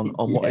alpine barn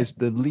on what is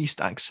the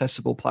least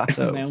accessible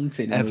plateau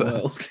mountain ever. in the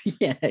world.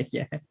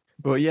 Yeah.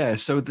 But yeah,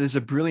 so there's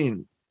a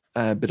brilliant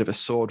bit of a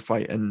sword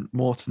fight, and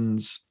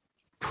Morton's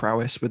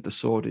prowess with the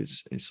sword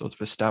is sort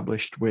of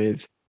established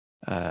with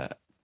a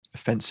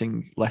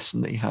fencing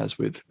lesson that he has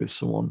with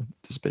someone.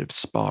 There's a bit of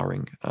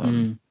sparring,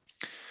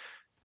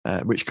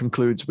 which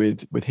concludes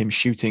with him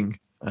shooting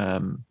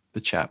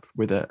the chap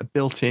with a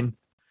built-in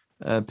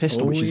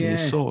pistol, which is in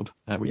his sword,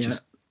 which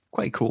is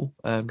quite cool.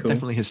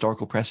 Definitely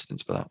historical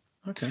precedence for that.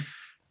 Okay.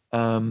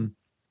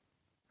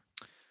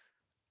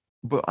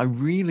 But I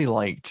really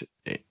liked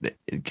it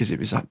because it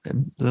was a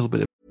little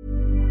bit of.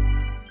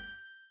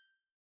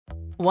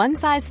 One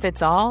size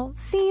fits all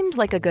seemed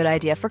like a good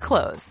idea for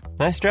clothes.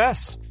 Nice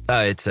dress.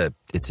 It's a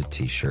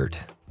t-shirt.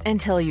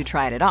 Until you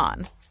tried it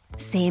on.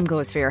 Same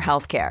goes for your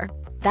healthcare.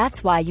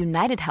 That's why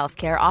United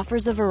Healthcare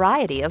offers a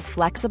variety of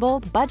flexible,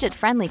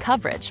 budget-friendly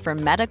coverage for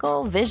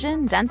medical,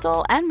 vision,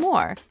 dental, and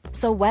more.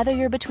 So whether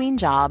you're between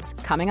jobs,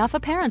 coming off a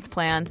parent's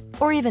plan,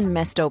 or even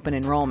missed open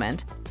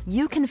enrollment,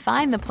 you can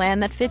find the plan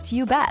that fits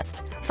you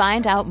best.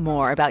 Find out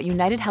more about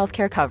United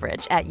Healthcare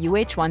coverage at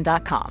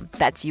uh1.com.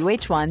 That's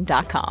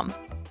uh1.com.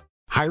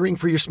 Hiring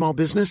for your small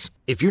business?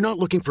 If you're not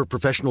looking for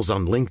professionals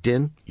on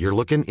LinkedIn, you're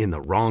looking in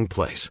the wrong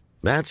place.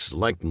 That's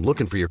like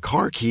looking for your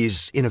car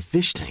keys in a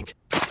fish tank.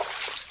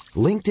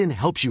 LinkedIn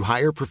helps you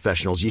hire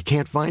professionals you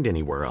can't find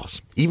anywhere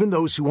else, even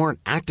those who aren't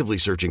actively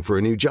searching for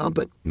a new job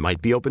but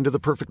might be open to the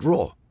perfect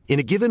role. In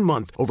a given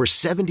month, over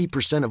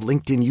 70% of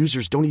LinkedIn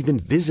users don't even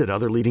visit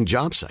other leading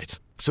job sites.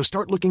 So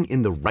start looking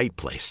in the right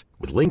place.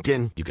 With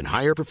LinkedIn, you can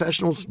hire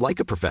professionals like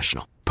a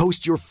professional.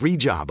 Post your free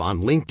job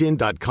on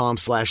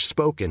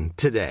linkedin.com/spoken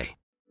today.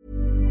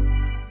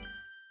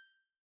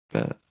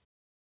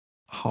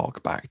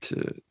 Hark back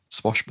to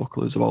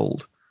swashbucklers of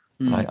old.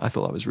 I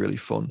thought that was really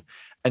fun.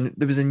 And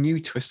there was a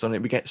new twist on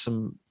it. We get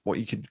some, what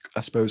you could,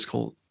 I suppose,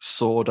 call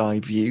sword eye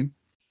view.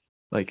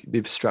 Like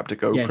they've strapped a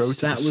GoPro to the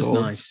swords. That was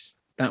nice.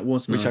 That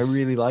was nice. Which I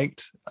really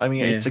liked. I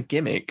mean, it's a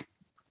gimmick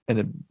and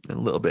a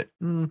little bit,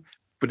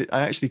 but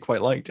I actually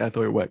quite liked it. I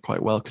thought it worked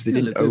quite well because they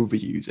didn't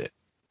overuse it.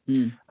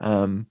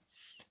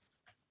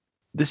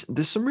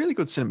 There's some really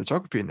good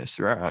cinematography in this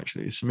throughout,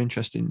 actually. There's some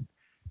interesting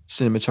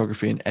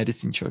cinematography and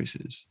editing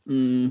choices.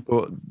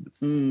 But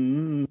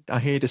I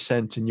hear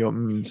dissent in your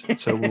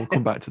so we'll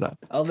come back to that.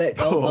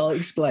 I'll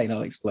explain.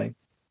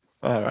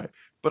 All right.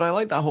 But I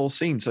like that whole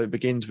scene. So it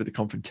begins with a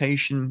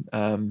confrontation.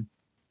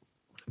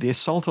 The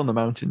assault on the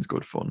mountain's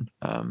good fun.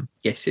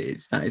 Yes, it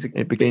is.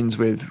 It begins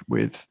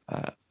with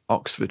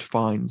Oxford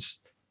Fiennes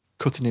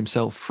cutting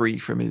himself free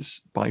from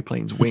his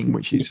biplane's wing,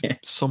 which he's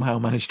somehow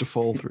managed to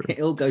fall through. It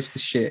all goes to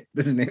shit,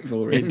 doesn't it,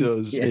 for him? It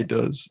does. It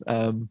does.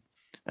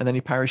 And then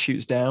he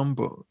parachutes down,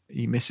 but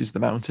he misses the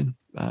mountain,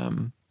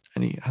 and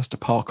he has to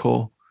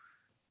parkour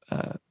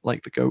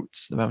like the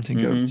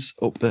mountain goats,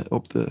 up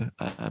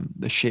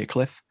the sheer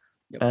cliff,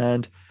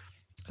 and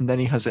then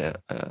he has a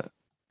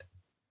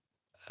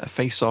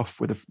face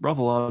off with a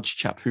rather large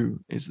chap who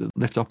is the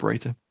lift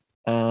operator.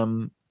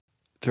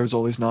 Throws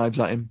all his knives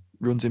at him,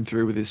 runs him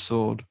through with his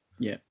sword.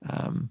 Yeah.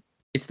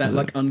 It's that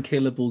like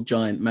unkillable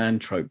giant man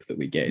trope that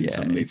we get in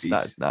some movies.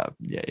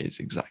 It's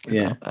exactly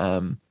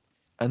that.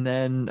 And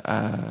then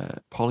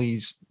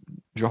Polly's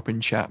dropping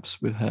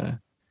chaps with her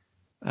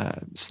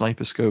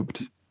sniper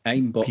scoped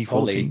aimbot P14.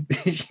 Polly.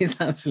 She's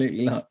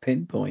absolutely like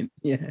pinpoint.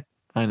 Yeah.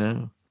 I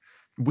know.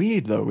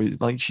 Weird though,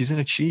 like she's in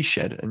a cheese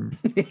shed and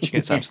she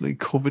gets absolutely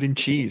covered in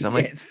cheese. I'm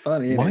like, it's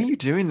funny. Why are you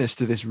doing this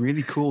to this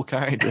really cool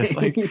character?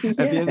 Like at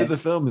the end of the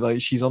film,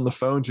 like she's on the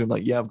phone to him,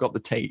 like, I've got the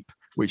tape,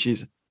 which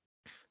is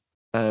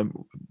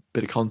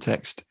bit of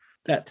context.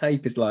 That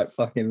tape is like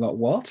fucking like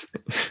what?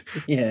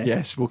 Yeah.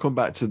 Yes, we'll come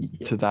back to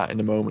that in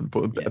a moment.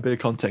 But a bit of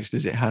context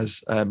is it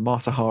has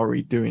Martha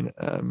Hari doing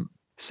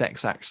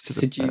sex acts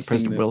to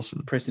President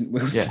Wilson. President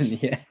Wilson,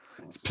 yes. Yeah.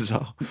 It's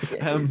bizarre.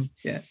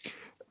 Yeah.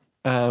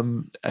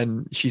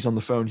 And she's on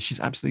the phone. She's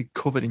absolutely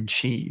covered in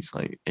cheese.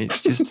 Like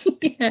it's just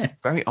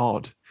very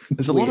odd.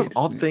 There's a lot of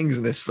odd things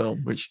in this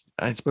film, which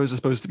I suppose are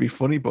supposed to be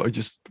funny, but I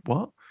just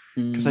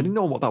because I didn't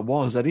know what that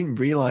was. I didn't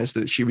realize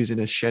that she was in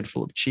a shed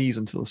full of cheese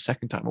until the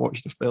second time I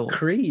watched the film.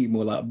 Cream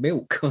or like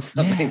milk or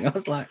something. I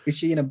was like, is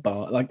she in a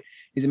bar? Like,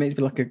 is it meant to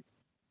be like a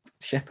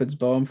shepherd's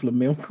barn full of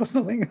milk or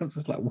something? I was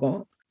just like,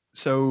 what?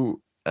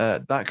 So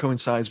that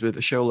coincides with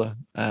Ashola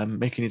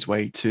making his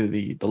way to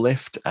the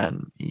lift,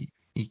 and he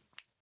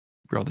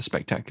rather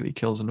spectacularly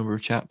kills a number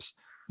of chaps.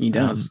 He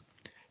does.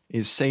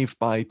 Is saved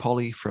by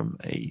Polly from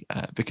a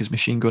Vickers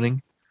machine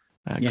gunning.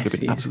 Could have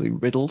been absolutely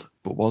riddled,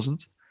 but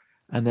wasn't.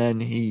 And then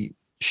he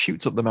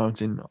shoots up the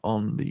mountain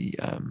on the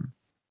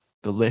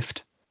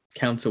lift.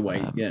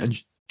 Counterweight,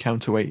 and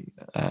counterweight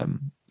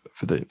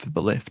for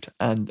the lift,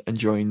 and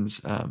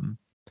joins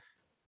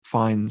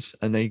Fiennes,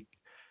 and they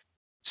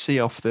see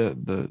off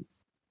the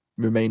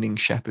remaining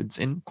shepherds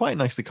in quite a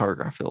nicely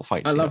choreographed little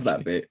fight scene. I love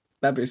that bit.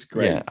 That bit's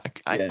great. Yeah,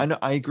 I know.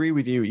 I agree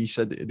with you. You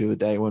said the other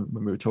day when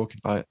we were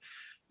talking about it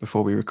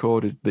before we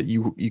recorded that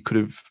you could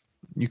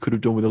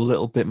have done with a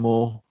little bit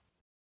more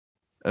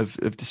of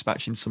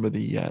dispatching some of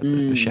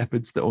the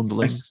shepherds, the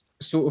underlings.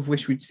 I sort of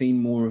wish we'd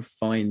seen more of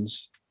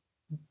Fiennes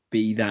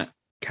be that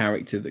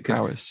character that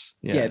Prowess,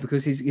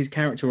 because his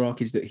character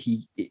arc is that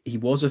he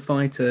was a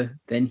fighter,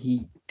 then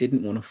he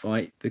didn't want to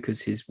fight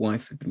because his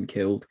wife had been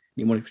killed.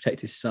 And he wanted to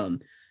protect his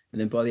son, and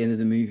then by the end of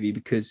the movie,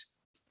 because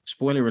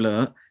spoiler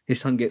alert, his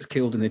son gets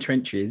killed in the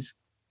trenches,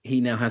 he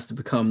now has to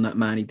become that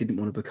man he didn't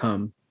want to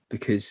become,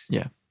 because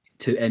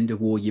to end a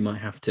war you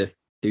might have to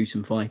do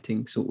some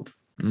fighting sort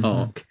of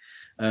arc.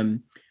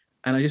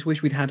 And I just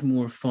wish we'd had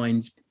more of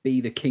Fiennes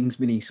be the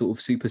Kingsman-y sort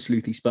of super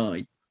sleuthy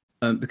spy,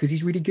 because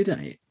he's really good at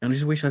it. And I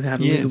just wish I'd had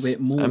a little bit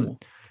more.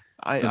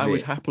 I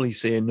would happily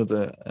see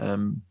another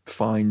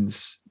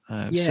Fiennes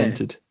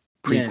centered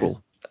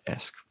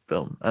prequel-esque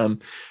film.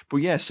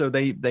 So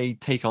they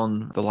take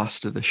on the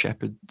last of the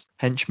shepherd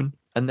henchmen,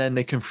 and then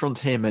they confront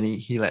him, and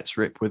he lets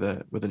rip with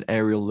an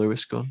aerial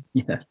Lewis gun.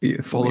 Yeah, that's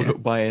beautiful. Followed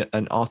up by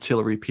an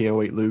artillery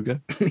PO8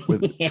 Luger,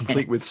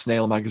 complete with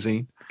snail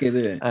magazine. Good,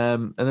 isn't it?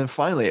 And then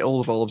finally, it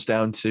all evolves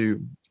down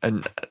to,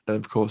 and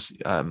of course,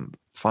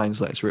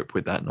 Fiennes lets rip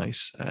with that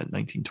nice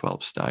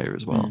 1912 Steyr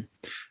as well.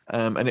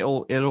 And it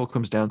all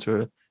comes down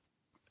to a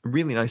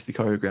really nicely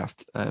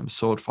choreographed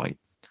sword fight,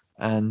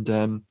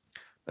 and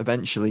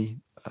eventually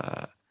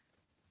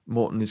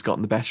Morton is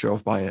gotten the better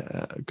of by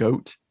a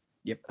goat.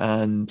 Yep.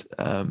 And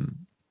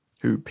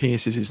who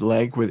pierces his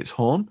leg with its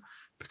horn,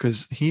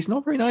 because he's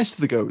not very nice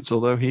to the goats,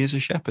 although he is a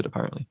shepherd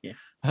apparently. Yeah.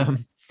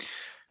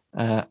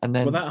 And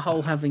then that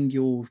whole having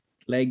your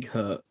leg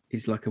hurt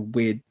is like a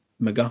weird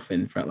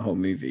MacGuffin throughout the whole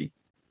movie.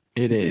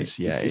 It is.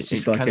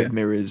 It like kind of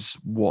mirrors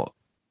what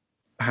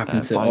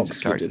happened to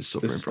Oxford characters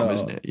suffering from,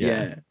 isn't it?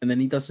 Yeah. And then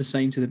he does the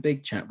same to the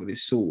big chap with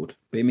his sword,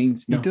 but it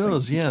means nothing. He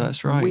does. Yeah,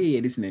 that's right.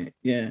 Weird, isn't it?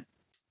 Yeah.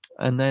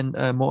 and then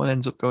Morton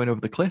ends up going over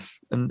the cliff,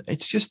 and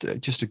it's just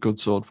a good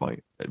sword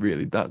fight.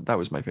 Really, that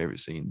was my favorite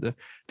scene.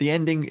 The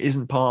ending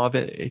isn't part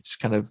of it; it's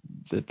kind of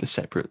the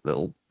separate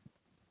little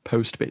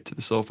post bit to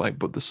the sword fight.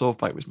 But the sword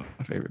fight was my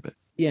favorite bit.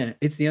 Yeah,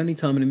 it's the only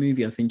time in a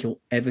movie I think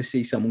you'll ever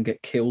see someone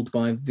get killed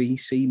by a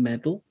VC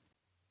medal.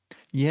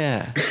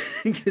 Yeah,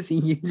 because he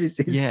uses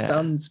his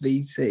son's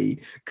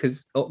VC.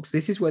 Because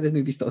this is where the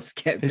movie starts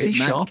to get a bit Is he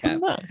madcap. sharp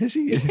on that? Is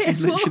he That's what I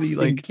was literally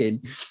like?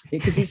 thinking.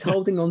 Because he's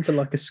holding on to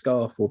like a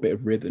scarf or a bit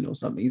of ribbon or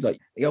something. He's like,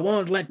 "You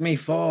won't let me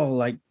fall.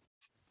 Like,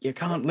 you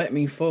can't let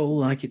me fall.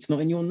 Like, it's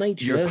not in your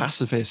nature. You're a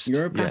pacifist.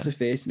 You're a Yeah.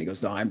 pacifist." And he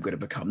goes, "No, I'm going to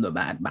become the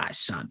man my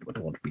son would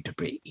want me to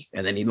be."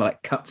 And then he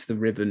like cuts the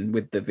ribbon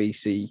with the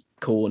VC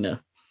corner,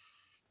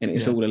 and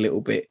it's Yeah. all a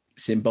little bit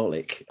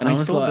symbolic. And I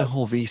was thought like, the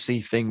whole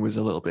VC thing was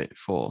a little bit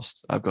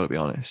forced. I've got to be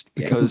honest,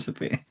 yeah, it because was a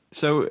bit.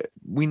 so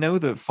we know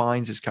that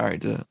Fiennes'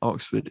 character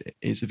Oxford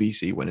is a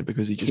VC winner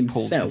because he just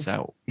pulls Himself. this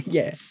out.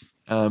 Yeah.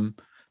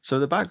 So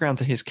the background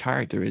to his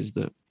character is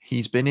that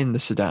he's been in the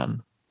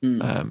Sudan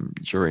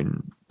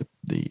during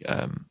the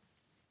I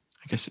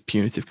guess a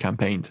punitive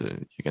campaign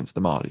against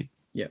the Mahdi.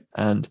 Yeah.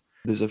 And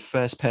there's a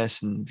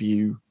first-person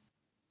view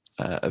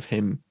of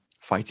him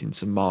fighting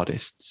some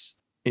Mahdists.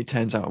 It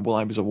turns out, well,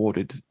 I was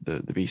awarded the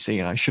VC,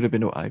 and I should have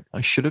been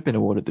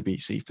awarded the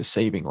VC for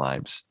saving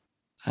lives.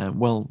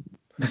 Well,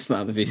 that's not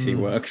how the VC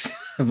works.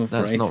 I'm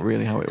afraid that's not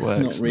really how it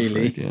works. Not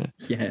really. I'm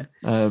afraid,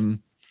 Yeah.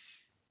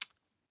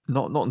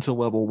 Not until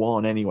World War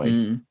One,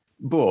 anyway.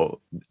 But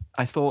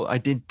I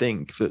did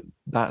think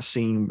that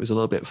scene was a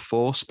little bit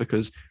forced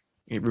because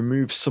it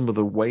removes some of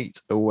the weight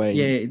away.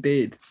 Yeah, it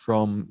did.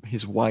 From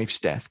his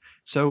wife's death.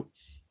 So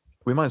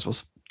we might as well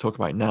talk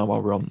about it now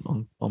while we're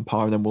on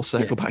par, and then we'll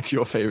circle back to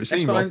your favorite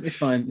scene. It's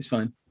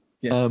fine.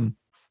 Yeah.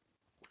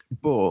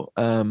 But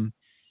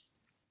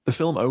the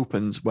film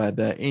opens where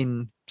they're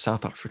in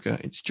South Africa.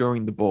 It's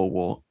during the Boer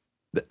War.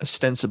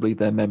 Ostensibly,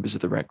 they're members of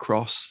the Red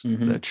Cross.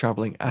 They're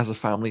traveling as a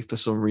family for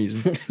some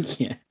reason.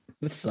 Yeah,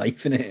 it's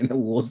safe in it in a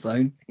war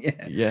zone.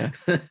 Yeah.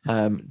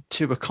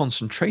 To a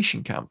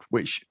concentration camp,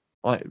 which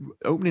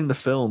opening the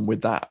film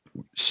with that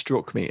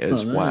struck me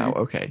as wow,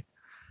 okay,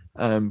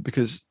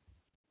 because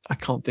I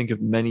can't think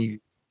of many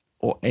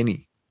or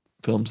any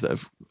films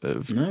that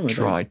have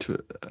tried to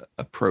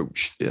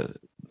approach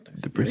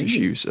the British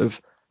use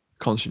of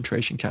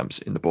concentration camps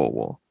in the Boer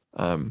War,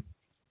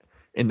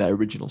 in their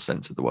original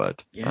sense of the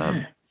word.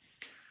 Yeah.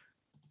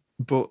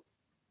 But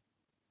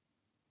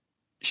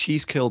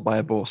she's killed by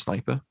a Boer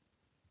sniper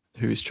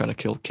who is trying to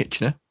kill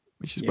Kitchener,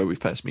 which is where we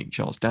first meet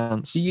Charles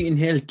Dance. Do you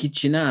inhale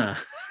Kitchener?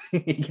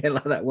 Yeah,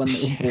 like that one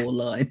little Boer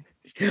line.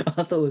 I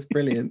thought it was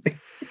brilliant.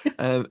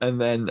 and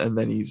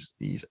then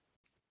he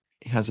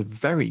has a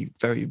very,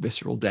 very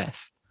visceral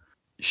death.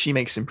 She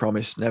makes him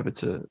promise never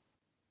to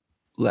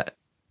let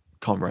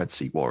comrades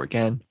see war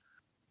again,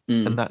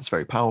 and that's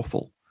very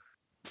powerful.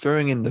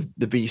 Throwing in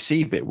the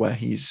VC bit where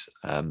he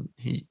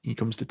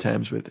comes to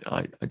terms with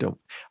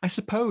I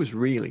suppose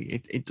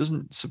really it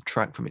doesn't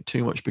subtract from it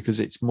too much because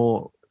it's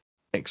more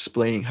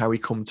explaining how he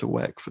come to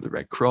work for the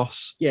Red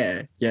Cross.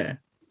 Yeah.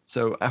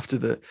 So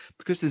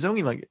because there's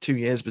only like 2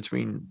 years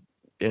between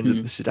the end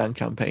of the Sudan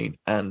campaign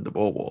and the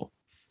Boer War.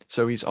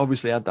 So he's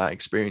obviously had that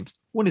experience,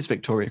 won his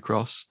Victoria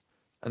Cross,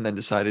 and then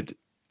decided,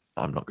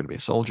 I'm not going to be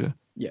a soldier.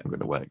 Yeah. I'm going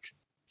to work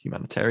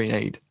humanitarian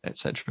aid,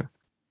 etc.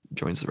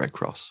 Joins the Red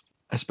Cross.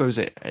 I suppose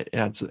it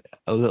adds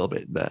a little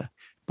bit there.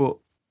 But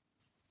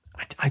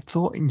I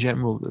thought in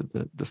general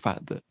the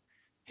fact that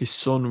his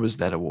son was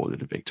then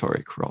awarded a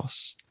Victoria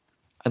Cross,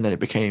 and then it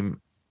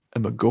became a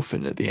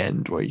MacGuffin at the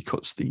end where he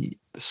cuts the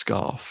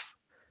scarf,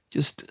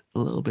 just a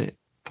little bit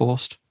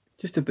forced.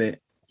 Just a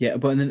bit. Yeah,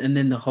 but and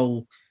then the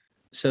whole...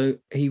 So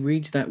he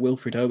reads that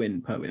Wilfred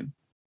Owen poem.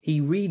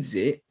 He reads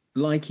it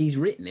like he's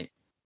written it,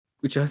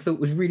 which I thought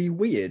was really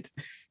weird.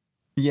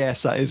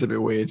 Yes, that is a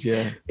bit weird,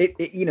 yeah.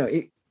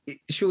 It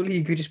surely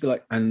you could just be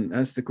like, and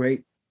as the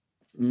great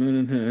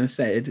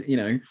said,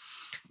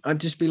 I'd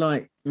just be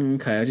like,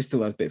 okay, I just thought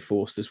that was a bit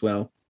forced as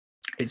well.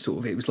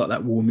 It was like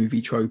that war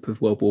movie trope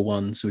of World War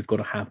One, so we've got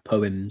to have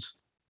poems.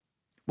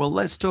 Well,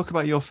 let's talk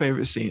about your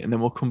favourite scene, and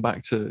then we'll come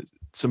back to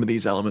some of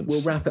these elements.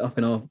 We'll wrap it up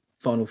in our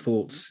final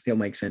thoughts. It'll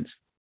make sense.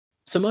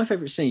 So my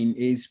favourite scene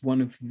is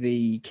one of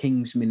the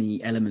Kingsman-y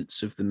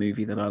elements of the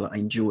movie that I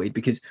enjoyed,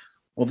 because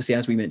obviously,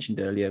 as we mentioned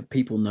earlier,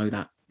 people know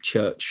that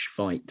church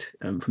fight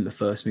from the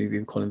first movie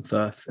of Colin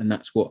Firth, and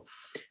that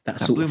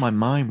blew my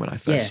mind when I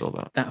first saw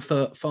that. That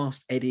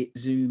fast edit,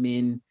 zoom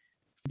in,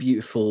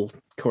 beautiful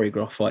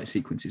choreographed fight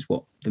sequence is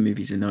what the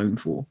movies are known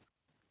for.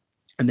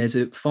 And there's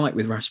a fight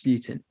with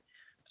Rasputin,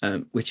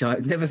 which I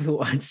never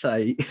thought I'd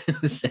say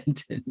the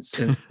sentence,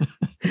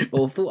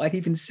 or thought I'd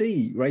even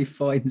see Ralph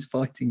Fiennes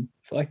fighting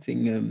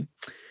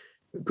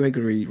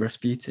Gregory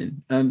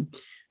Rasputin.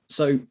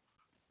 So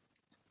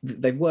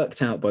they've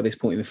worked out by this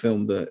point in the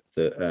film that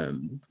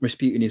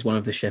Rasputin is one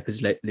of the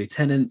Shepherd's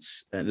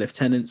lieutenants,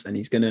 and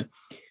he's going to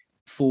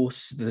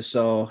force the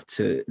Tsar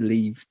to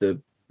leave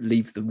the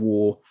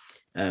war,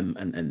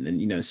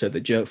 and so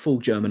the full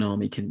German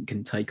army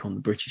can take on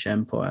the British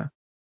Empire.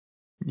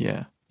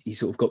 Yeah. he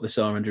sort of got the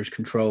Tsar under his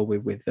control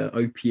with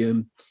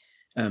opium.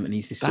 And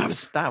he's this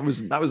that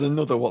was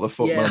another what the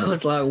fuck moment. I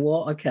was like,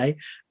 what? Okay.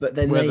 But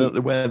then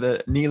where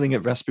they're kneeling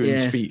at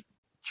Rasputin's feet,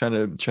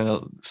 trying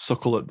to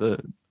suckle at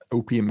the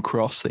opium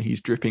cross that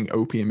he's dripping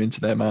opium into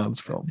their mouths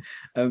from.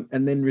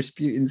 And then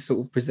Rasputin's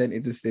sort of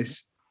presented as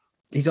this,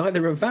 he's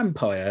either a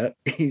vampire,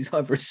 he's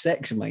either a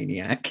sex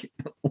maniac,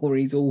 or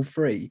he's all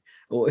three,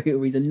 or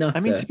he's a nutter.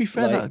 I mean, to be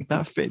fair,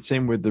 that fits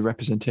in with the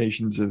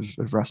representations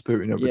of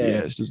Rasputin over the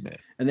years, doesn't it?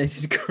 And there's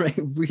this great,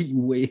 really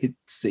weird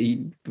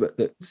scene, but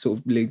that sort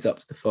of leads up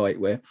to the fight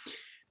where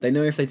they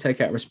know if they take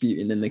out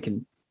Rasputin, then they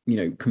can,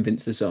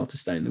 convince the Tsar to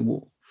stay in the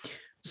war.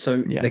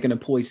 So they're going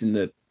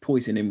to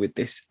poison him with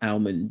this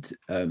almond,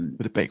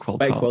 with a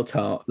Bakewell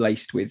tart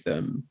laced with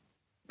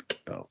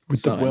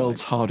with the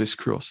world's hardest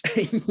crust.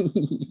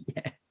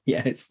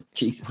 yeah, it's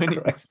Jesus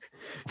Christ.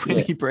 When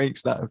he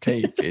breaks that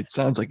cake, it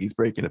sounds like he's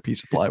breaking a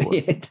piece of plywood.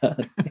 Yeah, it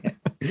does.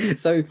 Yeah.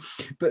 So,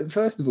 but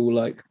first of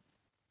all,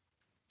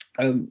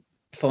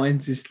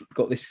 finds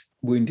got this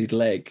wounded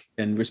leg,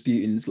 and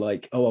Rasputin's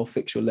like, "Oh, I'll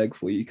fix your leg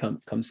for you.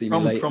 Come see me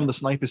later." From the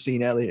sniper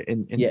scene earlier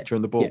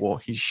during the Boer War,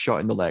 he's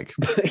shot in the leg.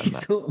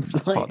 He's sort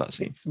of part of that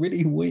scene. It's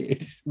really weird.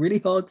 It's really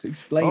hard to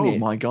explain. Oh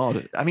my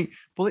god! I mean,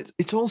 well,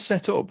 it's all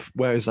set up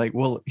where it's like,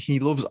 well, he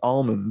loves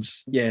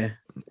almonds. Yeah.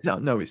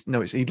 No,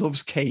 it's he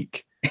loves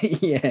cake.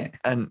 Yeah.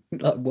 And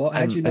like what?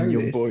 How do you know and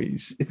young this?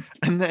 boys.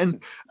 And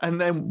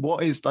then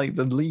what is like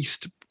the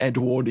least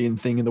Edwardian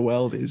thing in the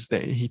world is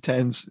that he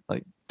turns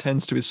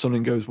to his son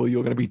and goes, "Well,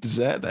 you're going to be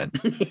dessert then,"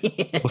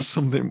 or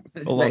something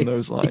along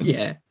those lines.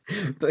 Yeah,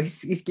 but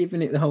he's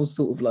giving it the whole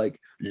sort of like,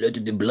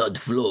 "Let the blood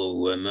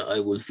flow, and I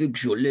will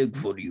fix your leg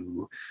for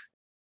you."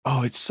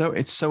 Oh, it's so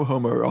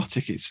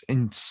homoerotic. It's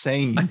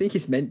insane. I think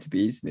it's meant to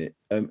be, isn't it?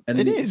 And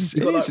it is.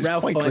 You've got It's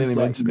Ralph quite Fiennes clearly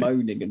meant to be.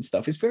 moaning and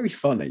stuff. It's very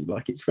funny.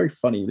 Like it's very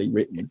funnily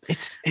written.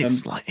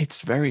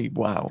 It's very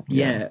wow.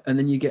 Yeah, and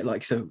then you get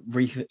Rhys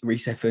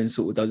Ifans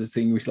sort of does this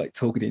thing where he's like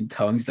talking in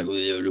tongues, like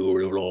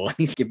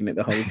he's giving it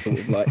the whole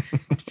sort of like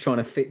trying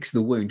to fix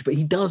the wound, but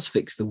he does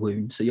fix the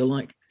wound. So you're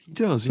like, he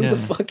does. Who Yeah. the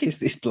fuck is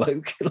this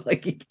bloke?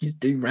 Like he can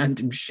just do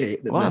random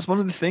shit. Well, that's one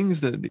of the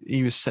things that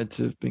he was said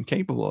to have been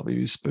capable of. He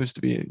was supposed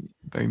to be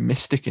very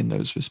mystic in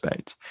those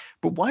respects.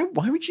 But why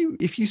would you,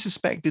 if you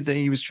suspected that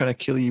he was trying to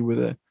kill you with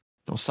a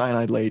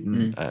cyanide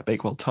laden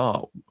Bakewell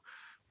tart,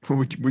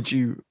 would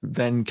you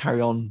then carry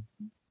on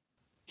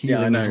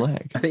healing his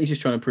leg? I think he's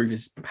just trying to prove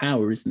his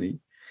power, isn't he?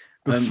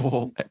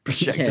 Before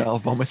projectile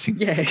vomiting.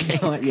 Yeah,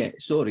 it's like,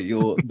 sorry,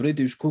 your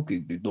British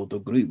cooking did not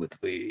agree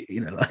with me.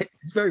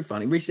 It's very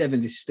funny. Rhys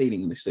Ifans is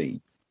stealing the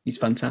scene. He's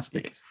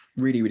fantastic. Yes.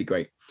 Really, really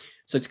great.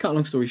 So to cut a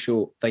long story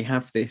short, they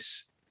have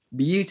this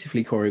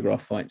beautifully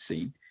choreographed fight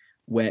scene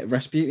where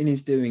Rasputin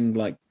is doing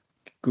like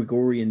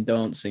Gregorian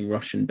dancing,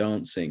 Russian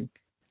dancing,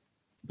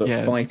 but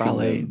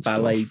fighting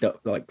ballet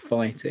like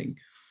fighting,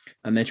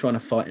 and they're trying to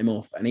fight him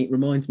off. And it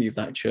reminds me of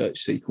that church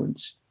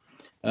sequence.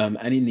 And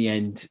in the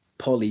end,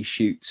 Polly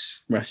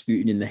shoots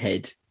Rasputin in the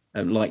head,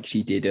 like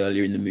she did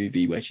earlier in the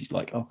movie, where she's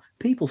like, "Oh,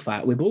 people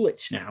fight with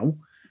bullets now.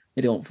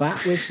 They don't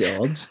fight with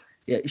swords."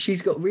 Yeah,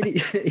 she's got really,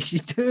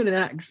 she's doing an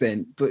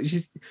accent, but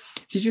she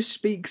just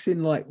speaks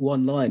in like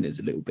one-liners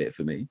a little bit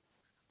for me.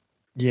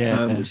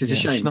 Yeah, which is a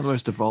shame. She's not the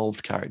most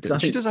evolved character.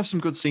 She does have some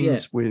good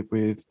scenes with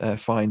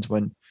Fiennes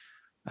when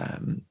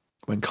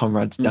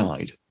Conrad's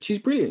died. She's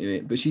brilliant in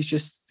it, but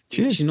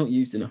she's not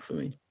used enough for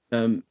me.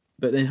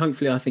 But then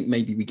hopefully I think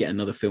maybe we get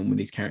another film where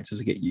these characters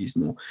will get used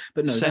more.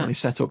 But no, certainly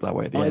set up that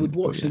way at the end. I would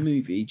watch the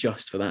movie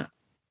just for that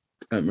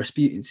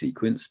Rasputin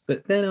sequence.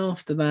 But then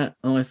after that,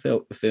 I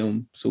felt the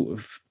film sort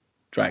of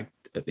dragged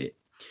a bit.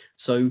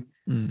 So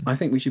I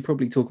think we should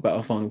probably talk about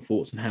our final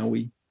thoughts and how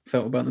we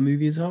felt about the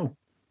movie as a whole.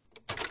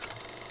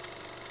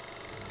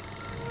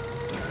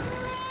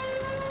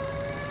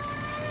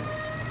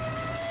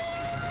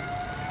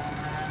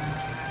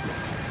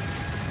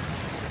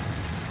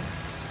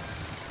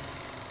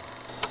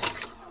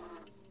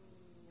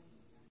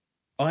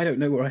 I don't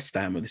know where I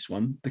stand with this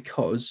one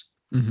because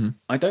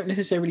I don't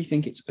necessarily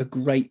think it's a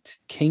great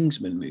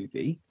Kingsman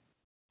movie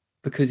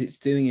because it's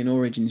doing an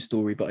origin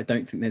story, but I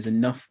don't think there's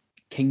enough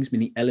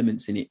Kingsman-y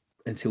elements in it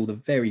until the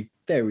very,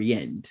 very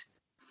end.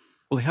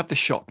 Well, they have the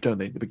shop, don't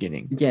they, at the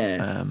beginning?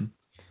 Yeah.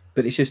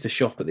 But it's just a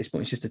shop at this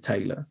point. It's just a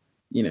tailor,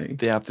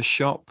 They have the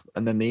shop,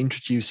 and then they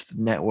introduce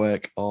the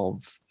network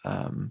of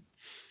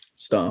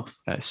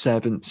staff,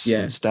 servants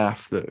and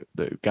staff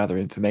that gather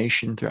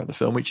information throughout the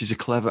film, which is a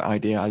clever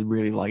idea. I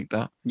really like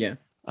that. Yeah.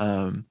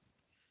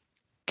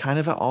 Kind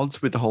of at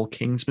odds with the whole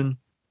Kingsman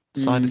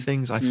side of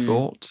things, I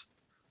thought.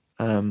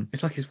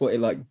 It's like it's what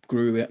it like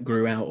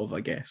grew out of,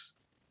 I guess.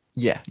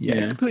 Yeah,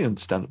 completely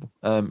understandable.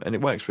 And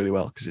it works really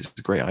well because it's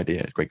a great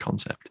idea, a great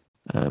concept.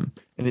 And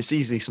it's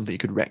easily something you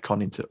could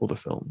retcon into other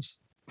films.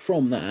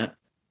 From that,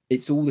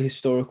 it's all the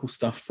historical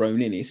stuff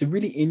thrown in. It's a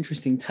really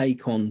interesting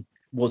take on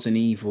was an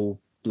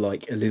evil,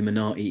 like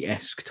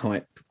Illuminati-esque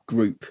type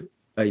group,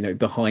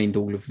 behind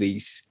all of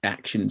these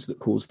actions that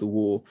caused the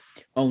war.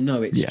 Oh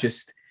no, it's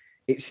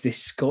this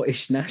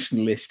Scottish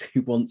nationalist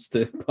who wants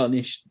to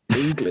punish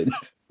England.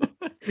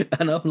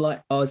 And I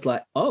was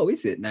like, oh,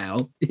 is it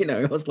now?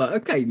 I was like,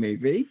 okay,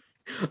 movie,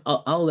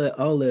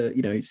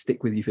 I'll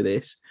stick with you for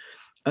this.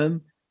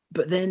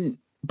 But then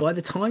by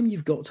the time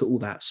you've got to all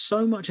that,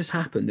 so much has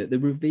happened that the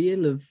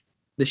reveal of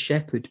the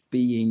shepherd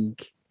being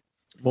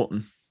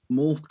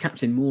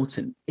Captain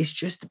Morton is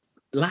just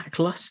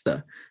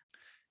lackluster.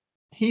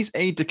 He's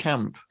aide de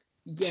camp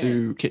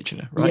to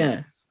Kitchener, right?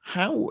 Yeah.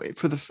 How,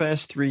 for the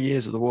first 3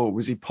 years of the war,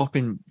 was he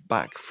popping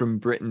back from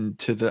Britain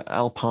to the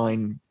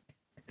Alpine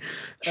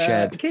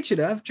shed?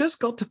 Kitchener, I've just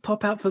got to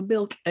pop out for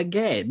milk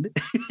again.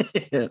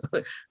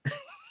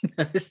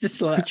 It's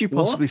just like, could you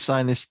possibly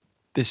sign this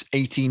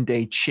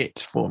 18-day chit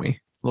for me,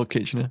 Lord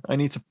Kitchener? I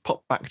need to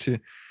pop back to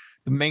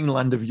the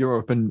mainland of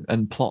Europe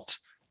and plot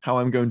how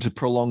I'm going to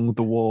prolong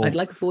the war. I'd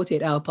like a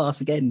 48-hour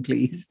pass again,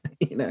 please.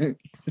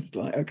 It's just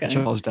like, okay.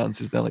 Charles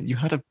dances. They're like, you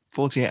had a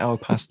 48-hour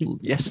pass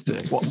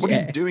yesterday. What are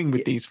you doing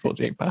with these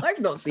 48 passes? I've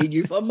not seen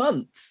you for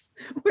months.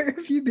 Where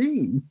have you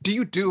been? Do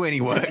you do any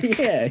work?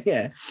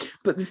 Yeah.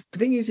 But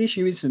the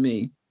issue is for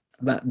me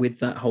that with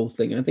that whole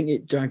thing, I think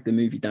it dragged the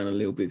movie down a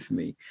little bit for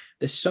me.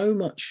 There's so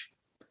much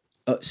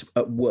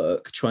at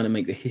work trying to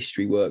make the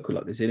history work, with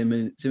like the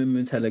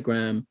Zimmerman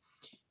telegram,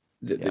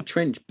 the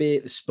trench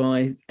bit, the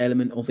spy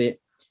element of it,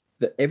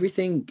 that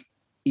everything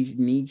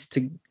needs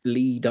to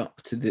lead up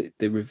to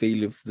the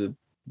reveal of the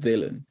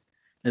villain.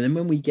 And then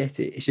when we get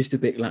it, it's just a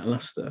bit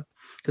lackluster.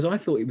 Because I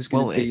thought it was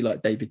going to be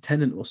like David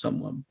Tennant or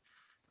someone.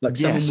 I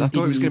thought it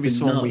was going to be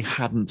someone we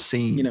hadn't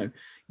seen. Or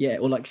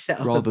like set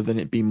up rather than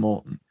it be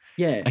Morton.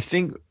 Yeah. I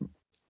think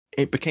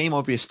it became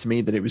obvious to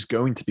me that it was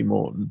going to be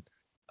Morton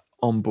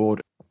on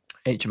board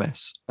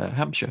HMS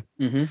Hampshire,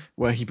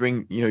 where he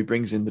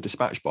brings in the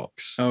dispatch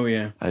box. Oh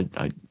yeah.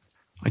 I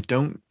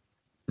don't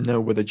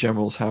know whether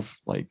generals have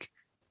like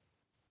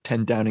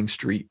 10 Downing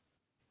Street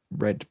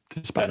red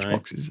dispatch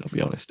boxes, I'll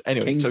be honest.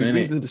 Anyway, so he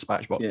brings in the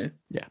dispatch box.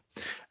 Yeah.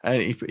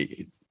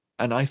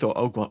 And I thought,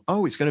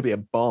 oh, it's going to be a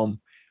bomb.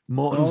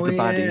 Morton's the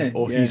baddie,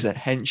 or he's a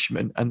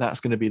henchman, and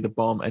that's going to be the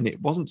bomb. And it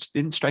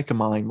didn't strike a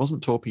mine,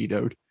 wasn't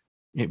torpedoed.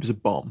 It was a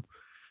bomb.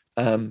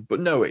 But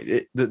no,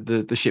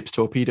 the ship's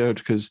torpedoed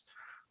because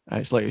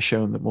it's later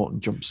shown that Morton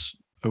jumps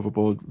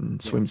overboard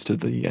and swims to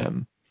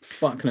the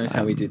fuck knows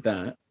how he did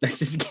that. Let's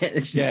just get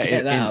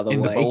that out of the way.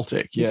 In the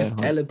Baltic, Just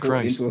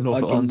teleport into a North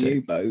fucking Atlantic.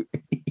 U-boat.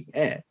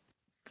 Yeah.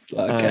 It's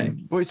like, okay.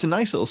 But it's a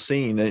nice little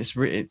scene. It's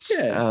the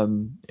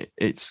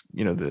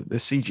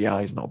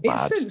CGI is not bad.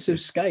 Its sense of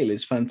scale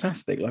is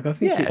fantastic. Like I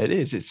think it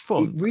is. It's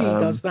fun. It really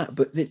does that.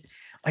 But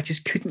I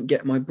just couldn't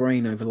get my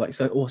brain over like,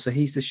 so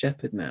he's the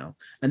shepherd now.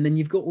 And then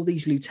you've got all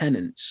these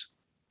lieutenants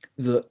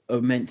that are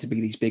meant to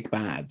be these big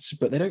bads,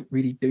 but they don't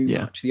really do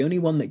much. The only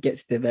one that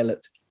gets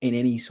developed in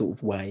any sort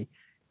of way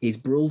is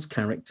Bruhl's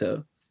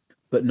character,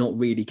 but not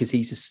really, because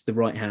he's just the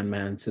right-hand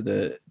man to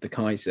the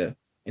Kaiser,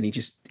 and he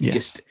just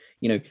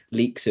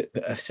leaks it,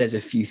 says a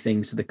few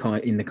things to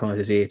in the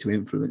Kaiser's ear to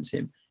influence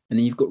him. And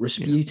then you've got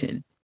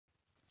Rasputin.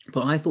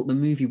 But I thought the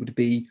movie would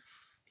be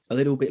a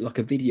little bit like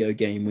a video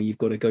game where you've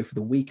got to go for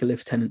the weaker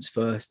lieutenants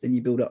first, then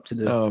you build up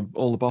to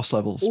all the boss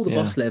levels. All the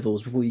boss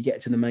levels before you get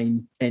to the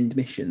main end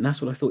mission.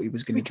 That's what I thought it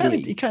was going to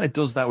be. He kind of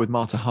does that with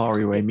Mata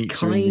Hari, where he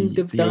meets her in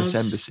the US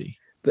Embassy.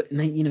 But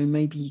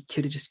maybe you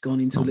could have just gone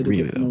into a little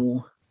bit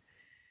more,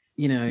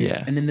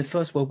 And then the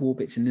First World War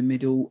bits in the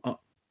middle,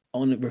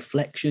 on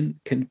reflection,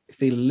 can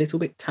feel a little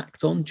bit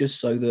tacked on, just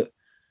so that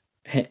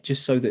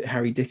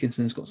Harry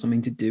Dickinson's got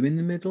something to do in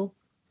the middle.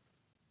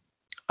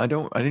 I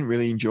didn't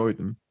really enjoy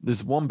them.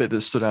 There's one bit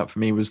that stood out for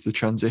me was the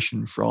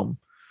transition from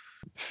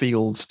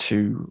fields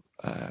to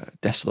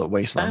desolate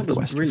wasteland of the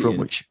Western Front,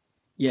 which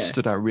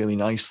stood out really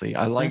nicely.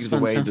 I liked the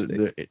way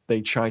that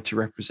they tried to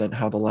represent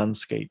how the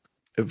landscape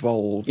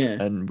evolved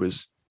and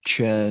was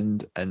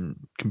churned and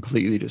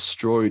completely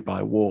destroyed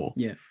by war.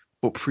 Yeah.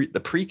 But the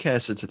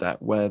precursor to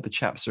that, where the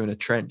chaps are in a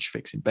trench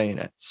fixing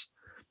bayonets,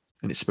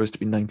 and it's supposed to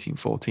be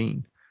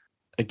 1914.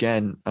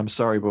 Again, I'm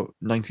sorry, but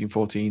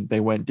 1914, they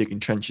weren't digging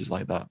trenches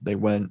like that. They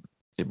weren't.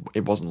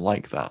 It wasn't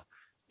like that.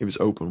 It was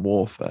open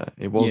warfare.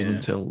 It wasn't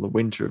until the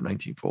winter of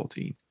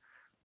 1914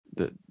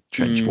 that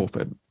trench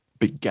warfare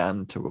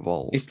began to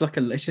evolve. It's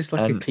just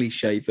like a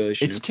cliche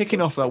version. It's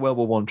ticking off that World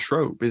War One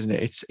trope, isn't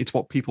it? It's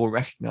what people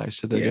recognize,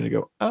 so they're going to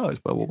go, "Oh, it's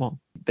World War One."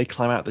 They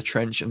climb out the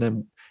trench, and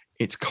then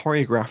it's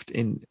choreographed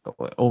in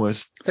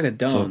almost like a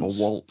dance, sort of a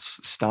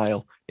waltz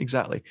style,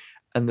 exactly.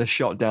 And they're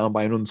shot down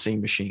by an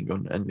unseen machine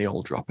gun, and they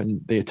all drop, and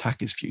the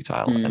attack is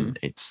futile. And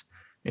it's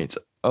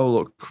oh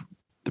look,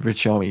 the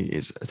British Army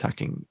is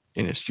attacking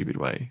in a stupid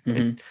way.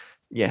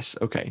 Yes,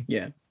 okay,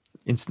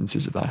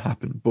 instances of that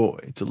happen, but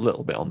it's a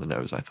little bit on the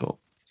nose, I thought.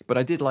 But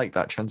I did like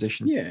that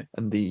transition,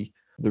 and the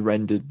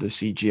rendered, the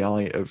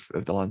CGI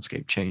of the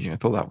landscape changing. I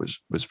thought that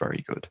was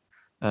very good,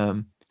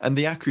 and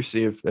the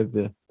accuracy of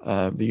the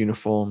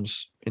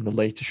uniforms in the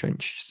later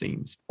trench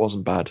scenes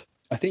wasn't bad.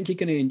 I think you're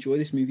going to enjoy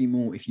this movie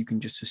more if you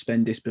can just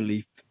suspend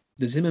disbelief.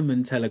 The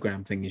Zimmerman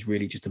telegram thing is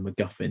really just a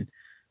MacGuffin,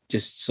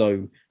 just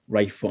so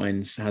Ralph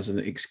Fiennes has an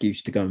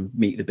excuse to go and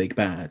meet the big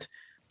bad.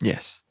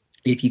 Yes.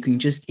 If you can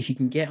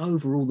get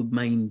over all the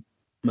main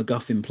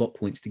MacGuffin plot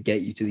points to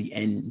get you to the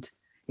end,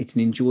 it's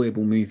an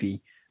enjoyable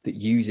movie that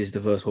uses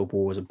the First World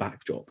War as a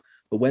backdrop.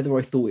 But whether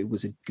I thought it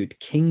was a good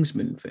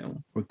Kingsman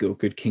film or a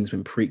good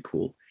Kingsman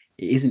prequel,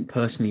 it isn't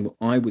personally what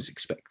I was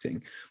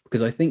expecting,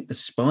 because I think the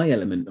spy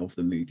element of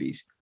the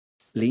movies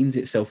leans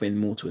itself in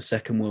more to a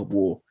Second World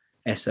War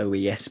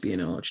SOE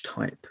espionage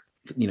type,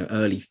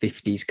 early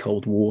 50s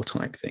Cold War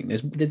type thing.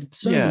 There's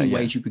so many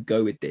ways you could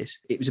go with this.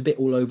 It was a bit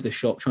all over the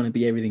shop, trying to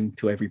be everything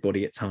to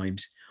everybody at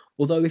times.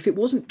 Although if it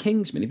wasn't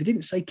Kingsman, if it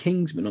didn't say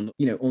Kingsman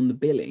on the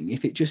billing,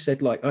 if it just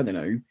said like, I don't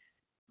know,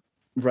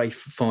 Rafe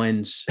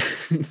finds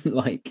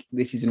like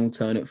this is an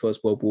alternate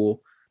First World War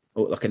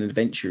or like an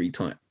adventure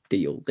type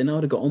deal, then I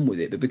would have got on with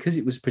it. But because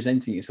it was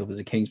presenting itself as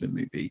a Kingsman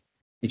movie,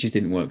 it just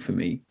didn't work for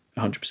me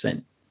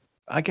 100%.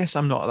 I guess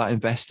I'm not that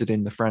invested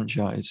in the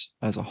franchise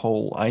as a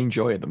whole. I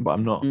enjoy them, but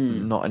I'm not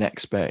an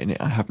expert in it.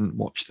 I haven't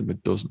watched them a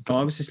dozen times.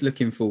 I was just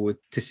looking forward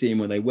to seeing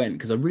where they went,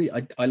 because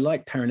I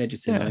like Taron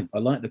Egerton. Yeah. I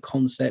like the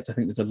concept. I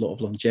think there's a lot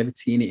of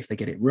longevity in it if they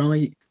get it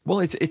right. Well,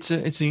 it's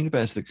a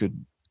universe that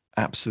could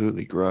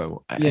absolutely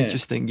grow. I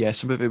just think,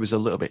 some of it was a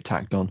little bit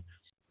tacked on.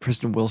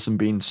 President Wilson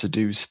being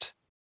seduced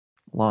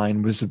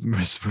line was a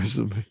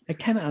it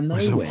came out of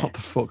nowhere. What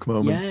the fuck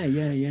moment.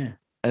 Yeah.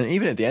 And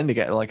even at the end, they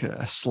get like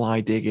a sly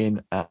dig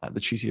in at the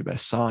Treaty of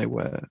Versailles,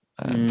 where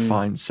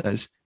Fiennes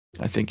says,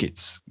 I think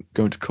it's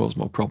going to cause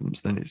more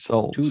problems than it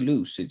solves. Too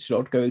loose. It's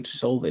not going to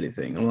solve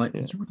anything. I'm like,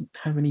 you wouldn't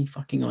have any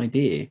fucking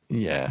idea.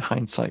 Yeah,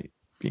 hindsight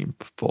being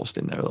forced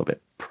in there a little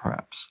bit,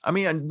 perhaps. I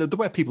mean, there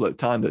were people at the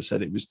time that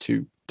said it was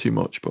too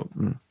much, but...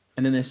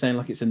 And then they're saying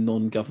like it's a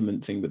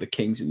non-government thing with the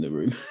kings in the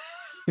room,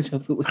 which I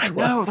thought was quite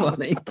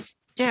funny.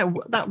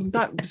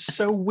 That was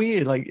so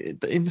weird. Like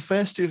in the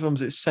first two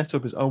films, it's set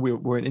up as,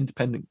 we're an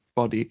independent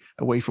body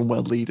away from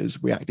world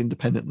leaders. We act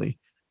independently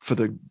for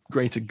the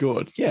greater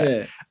good.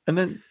 Yeah. And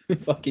then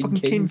fucking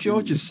King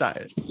George is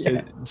sat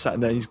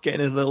there. He's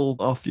getting a little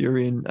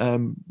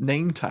Arthurian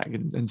name tag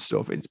and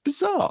stuff. It's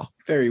bizarre.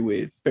 Very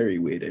weird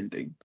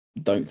ending.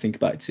 Don't think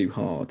about it too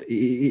hard.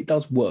 It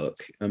does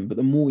work, but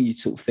the more you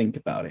sort of think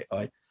about it,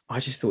 I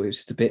just thought it was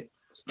just a bit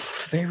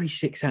very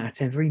 6 out of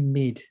 10, very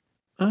mid.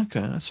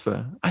 Okay, that's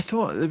fair. I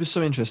thought there was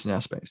some interesting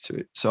aspects to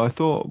it. So I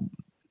thought,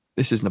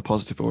 this isn't a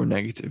positive or a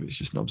negative, it's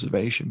just an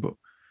observation, but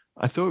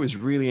I thought it was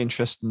really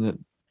interesting that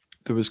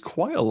there was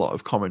quite a lot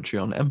of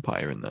commentary on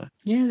Empire in there.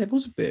 Yeah, there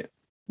was a bit.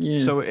 Yeah.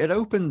 So it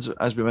opens,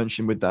 as we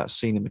mentioned, with that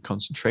scene in the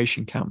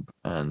concentration camp,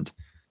 and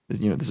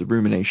there's a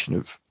rumination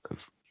of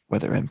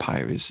whether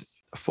Empire is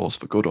a force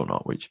for good or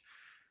not, which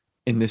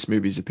in this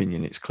movie's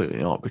opinion, it's clearly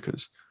not,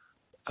 because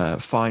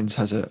Fiennes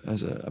has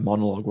a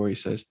monologue where he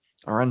says,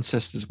 our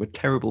ancestors were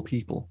terrible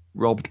people,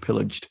 robbed,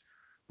 pillaged,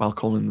 while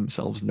calling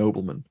themselves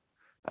noblemen.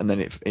 And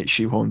then it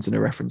shoehorns in a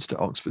reference to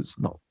Oxford's,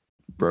 not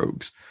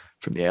rogues,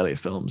 from the earlier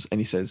films.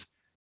 And he says,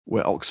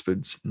 we're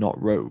Oxford's,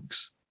 not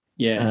rogues.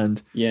 Yeah.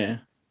 And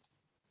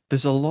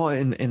there's a lot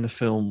in the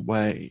film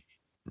where,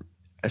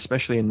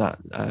 especially in that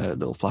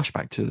little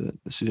flashback to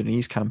the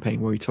Sudanese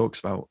campaign, where he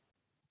talks about,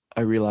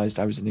 I realized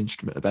I was an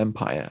instrument of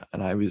Empire,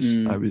 and I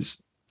was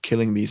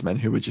killing these men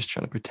who were just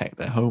trying to protect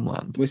their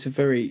homeland. Well, it's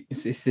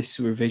this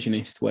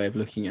revisionist way of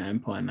looking at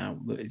Empire now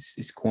that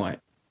it's quite,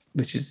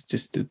 which is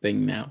just a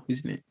thing now,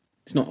 isn't it?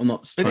 It's not. I'm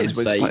not trying to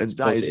say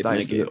that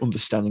is the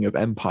understanding of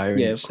Empire.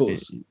 Yeah, of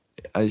course.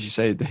 As you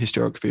say, the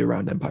historiography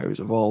around Empire has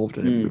evolved,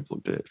 and we've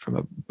looked at it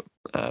from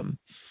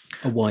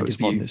a wider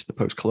view, the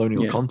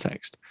post-colonial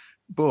context.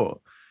 But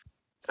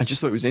I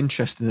just thought it was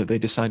interesting that they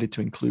decided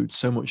to include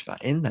so much of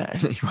that in there,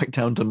 right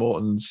down to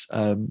Morton's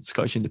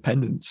Scottish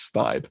independence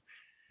vibe.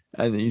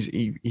 And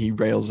he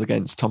rails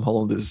against Tom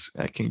Hollander's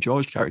King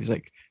George character. He's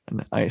like,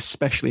 and I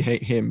especially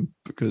hate him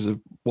because of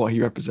what he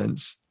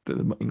represents that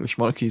the English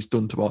monarchy has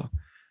done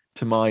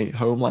to my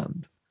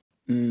homeland.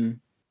 And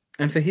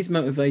for his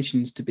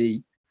motivations to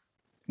be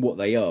what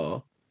they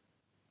are,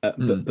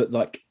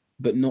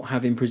 but not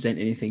having present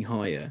anything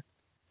higher,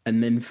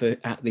 and then for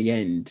at the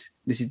end,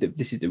 this is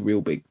the real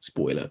big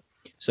spoiler.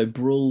 So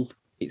Bruhl,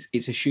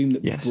 it's assumed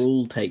that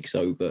Bruhl takes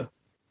over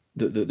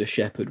the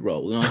shepherd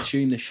role, and I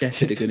assume the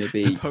shepherd are going to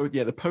be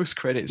the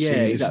post-credit scene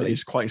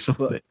is quite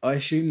something. But I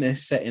assume they're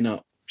setting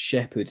up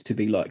Shepherd to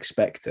be like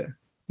Spectre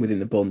within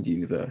the Bond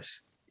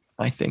universe.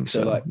 I think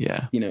so. Like,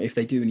 yeah, if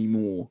they do any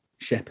more,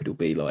 Shepherd will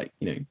be like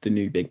the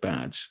new big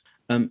bads.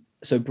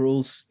 So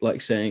Bruhl's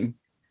like saying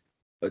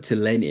to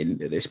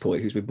Lenin at this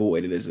point, who's been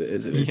brought in as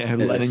an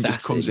Lenin assassin.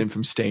 Just comes in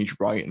from stage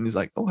right and is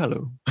like, oh,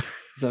 hello.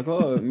 He's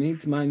like,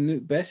 meet my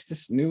new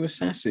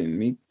assassin,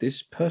 meet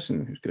this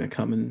person who's going to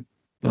come and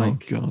oh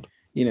god,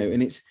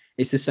 and it's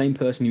the same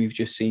person who we've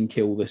just seen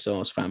kill the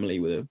SARS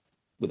family with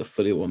a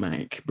fully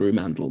automatic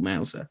Brumandl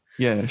Mauser.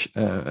 Yeah,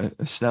 a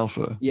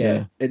Snellfer.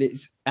 Yeah, and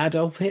it's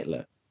Adolf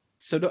Hitler.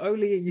 So not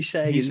only are you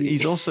saying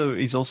he's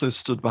also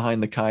stood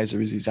behind the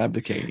Kaiser as he's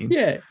abdicating.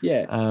 Yeah.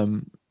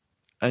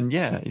 And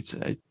it's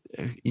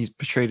he's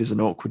portrayed as an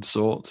awkward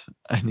sort,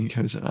 and he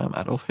goes,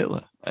 Adolf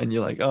Hitler, and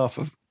you're like, oh,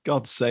 for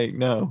God's sake,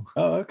 no.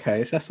 Oh,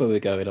 okay, so that's where we're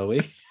going, are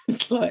we?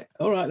 It's like,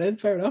 all right then,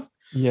 fair enough.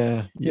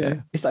 Yeah.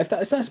 It's like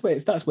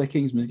if that's where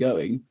Kingsman's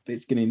going,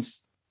 it's going to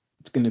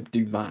going to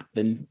do that,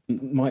 then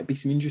might be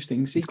some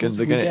interesting sequels.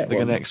 They're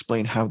going to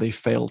explain how they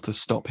failed to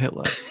stop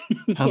Hitler,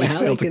 how they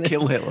failed to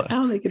kill Hitler.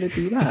 How are they going to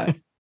do that?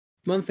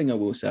 One thing I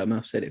will say,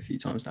 I've said it a few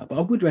times now, but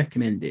I would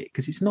recommend it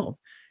because it's not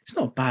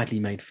a badly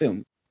made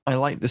film. I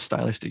like the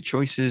stylistic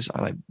choices.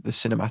 I like the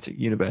cinematic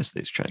universe that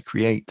it's trying to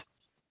create.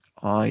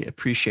 I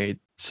appreciate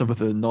some of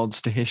the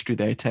nods to history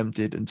they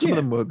attempted, and some of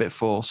them were a bit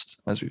forced,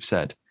 as we've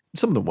said.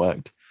 Some of them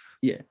worked.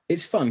 Yeah,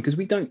 it's fun because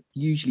we don't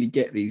usually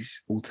get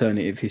these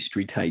alternative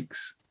history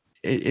takes.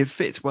 It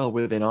fits well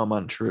within our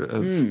mantra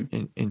of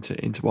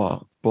into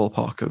our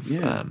ballpark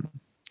of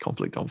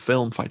conflict on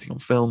film, fighting on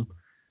film,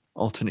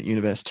 alternate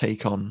universe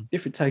take on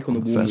different take on the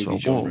war First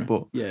movie World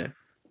War. But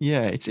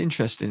yeah, it's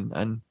interesting.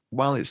 And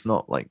while it's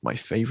not like my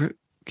favorite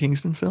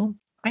Kingsman film,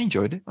 I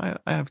enjoyed it. I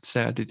have to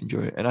say I did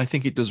enjoy it, and I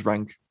think it does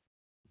rank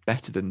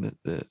better than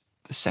the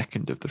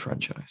second of the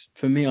franchise.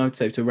 For me, I would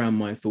say, to round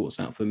my thoughts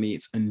out, for me,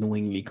 it's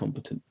annoyingly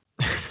competent.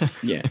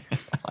 Yeah.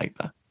 I like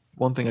that.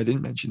 One thing I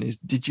didn't mention is,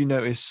 did you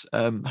notice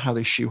how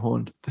they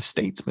shoehorned the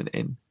Statesman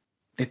in?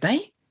 Did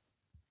they?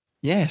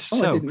 Yes.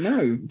 I didn't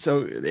know.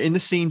 So in the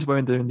scenes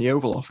where they're in the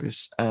Oval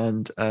Office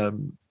and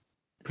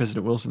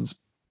President Wilson's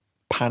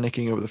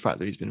panicking over the fact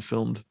that he's been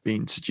filmed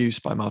being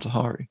seduced by Mata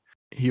Hari,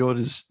 he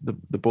orders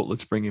the butler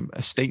to bring him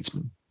a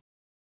Statesman.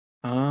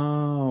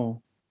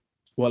 Oh.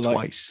 Well,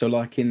 twice. So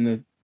like in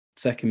the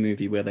second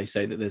movie where they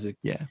say that there's a...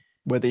 Yeah,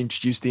 where they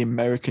introduce the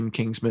American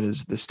Kingsman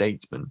as the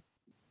Statesman,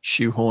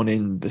 shoehorn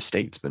in the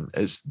Statesman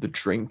as the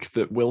drink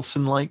that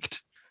Wilson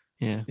liked.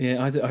 Yeah.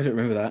 Yeah, I don't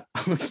remember that.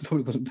 I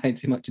probably wasn't paying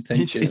too much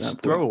attention. It's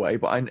throwaway,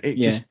 but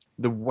just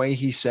the way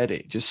he said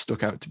it just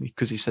stuck out to me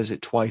because he says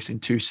it twice in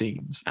two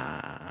scenes.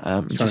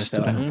 Just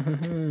stood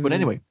out. But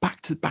anyway,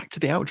 back to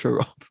the outro,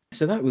 Rob.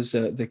 So that was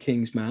The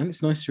King's Man.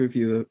 It's nice to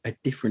review a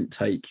different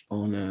take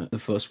on the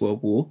First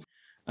World War.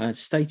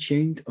 Stay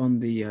tuned on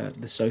the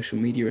social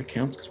media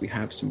accounts because we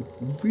have some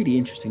really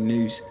interesting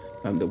news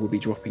that will be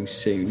dropping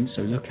soon,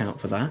 so look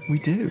out for that. We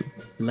do.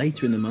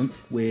 Later in the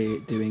month, we're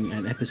doing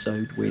an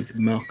episode with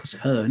Marcus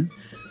Hearn,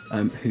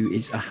 who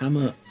is a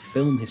Hammer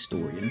film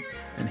historian,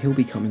 and he'll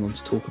be coming on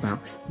to talk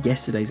about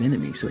Yesterday's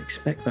Enemy, so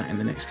expect that in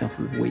the next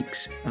couple of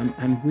weeks.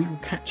 And we will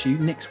catch you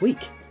next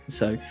week.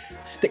 So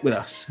stick with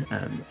us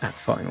at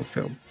Final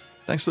Film.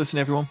 Thanks for listening,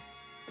 everyone.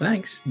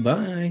 Thanks.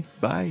 Bye.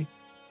 Bye.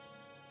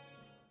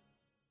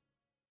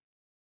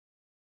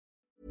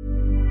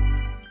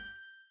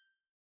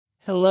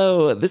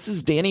 Hello, this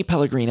is Danny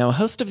Pellegrino,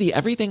 host of the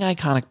Everything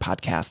Iconic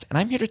podcast, and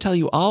I'm here to tell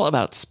you all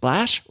about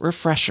Splash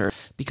Refresher,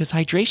 because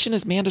hydration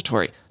is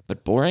mandatory,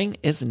 but boring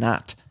is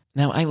not.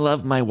 Now, I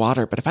love my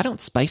water, but if I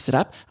don't spice it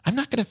up, I'm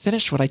not going to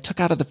finish what I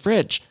took out of the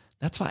fridge.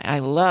 That's why I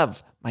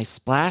love my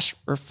Splash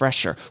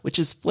Refresher, which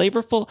is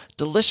flavorful,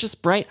 delicious,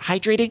 bright,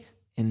 hydrating,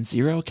 and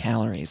 0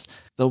 calories.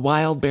 The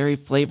wild berry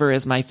flavor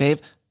is my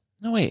fave.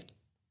 No, wait,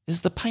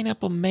 is the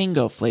pineapple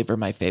mango flavor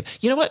my fave?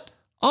 You know what?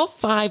 All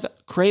 5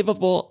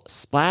 craveable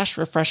Splash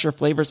Refresher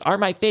flavors are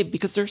my fave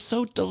because they're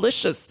so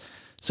delicious.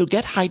 So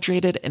get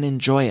hydrated and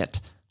enjoy it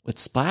with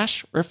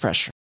Splash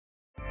Refresher.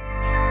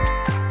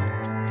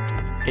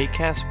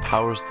 Acast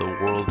powers the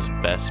world's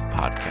best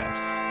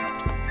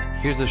podcasts.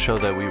 Here's a show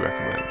that we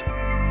recommend.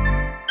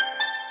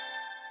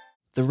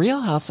 The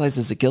Real Housewives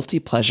is a guilty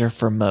pleasure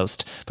for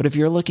most, but if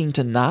you're looking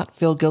to not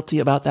feel guilty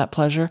about that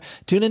pleasure,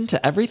 tune in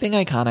to Everything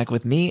Iconic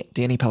with me,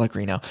 Danny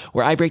Pellegrino,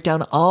 where I break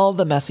down all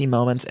the messy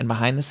moments and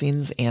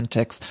behind-the-scenes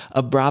antics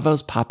of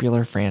Bravo's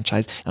popular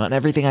franchise. And on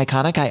Everything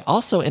Iconic, I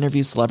also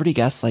interview celebrity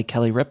guests like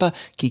Kelly Ripa,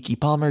 Keke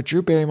Palmer,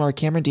 Drew Barrymore,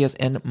 Cameron Diaz,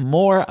 and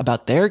more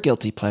about their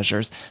guilty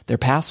pleasures, their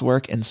past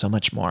work, and so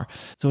much more.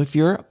 So if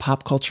you're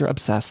pop culture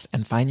obsessed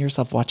and find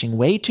yourself watching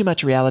way too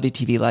much reality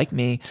TV like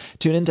me,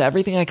 tune in to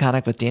Everything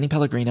Iconic with Danny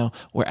Pellegrino,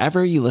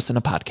 wherever you listen to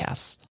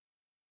podcasts.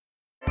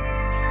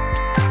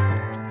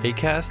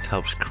 Acast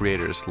helps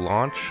creators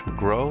launch,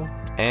 grow,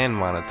 and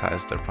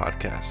monetize their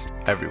podcasts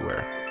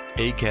everywhere.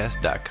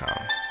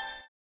 Acast.com.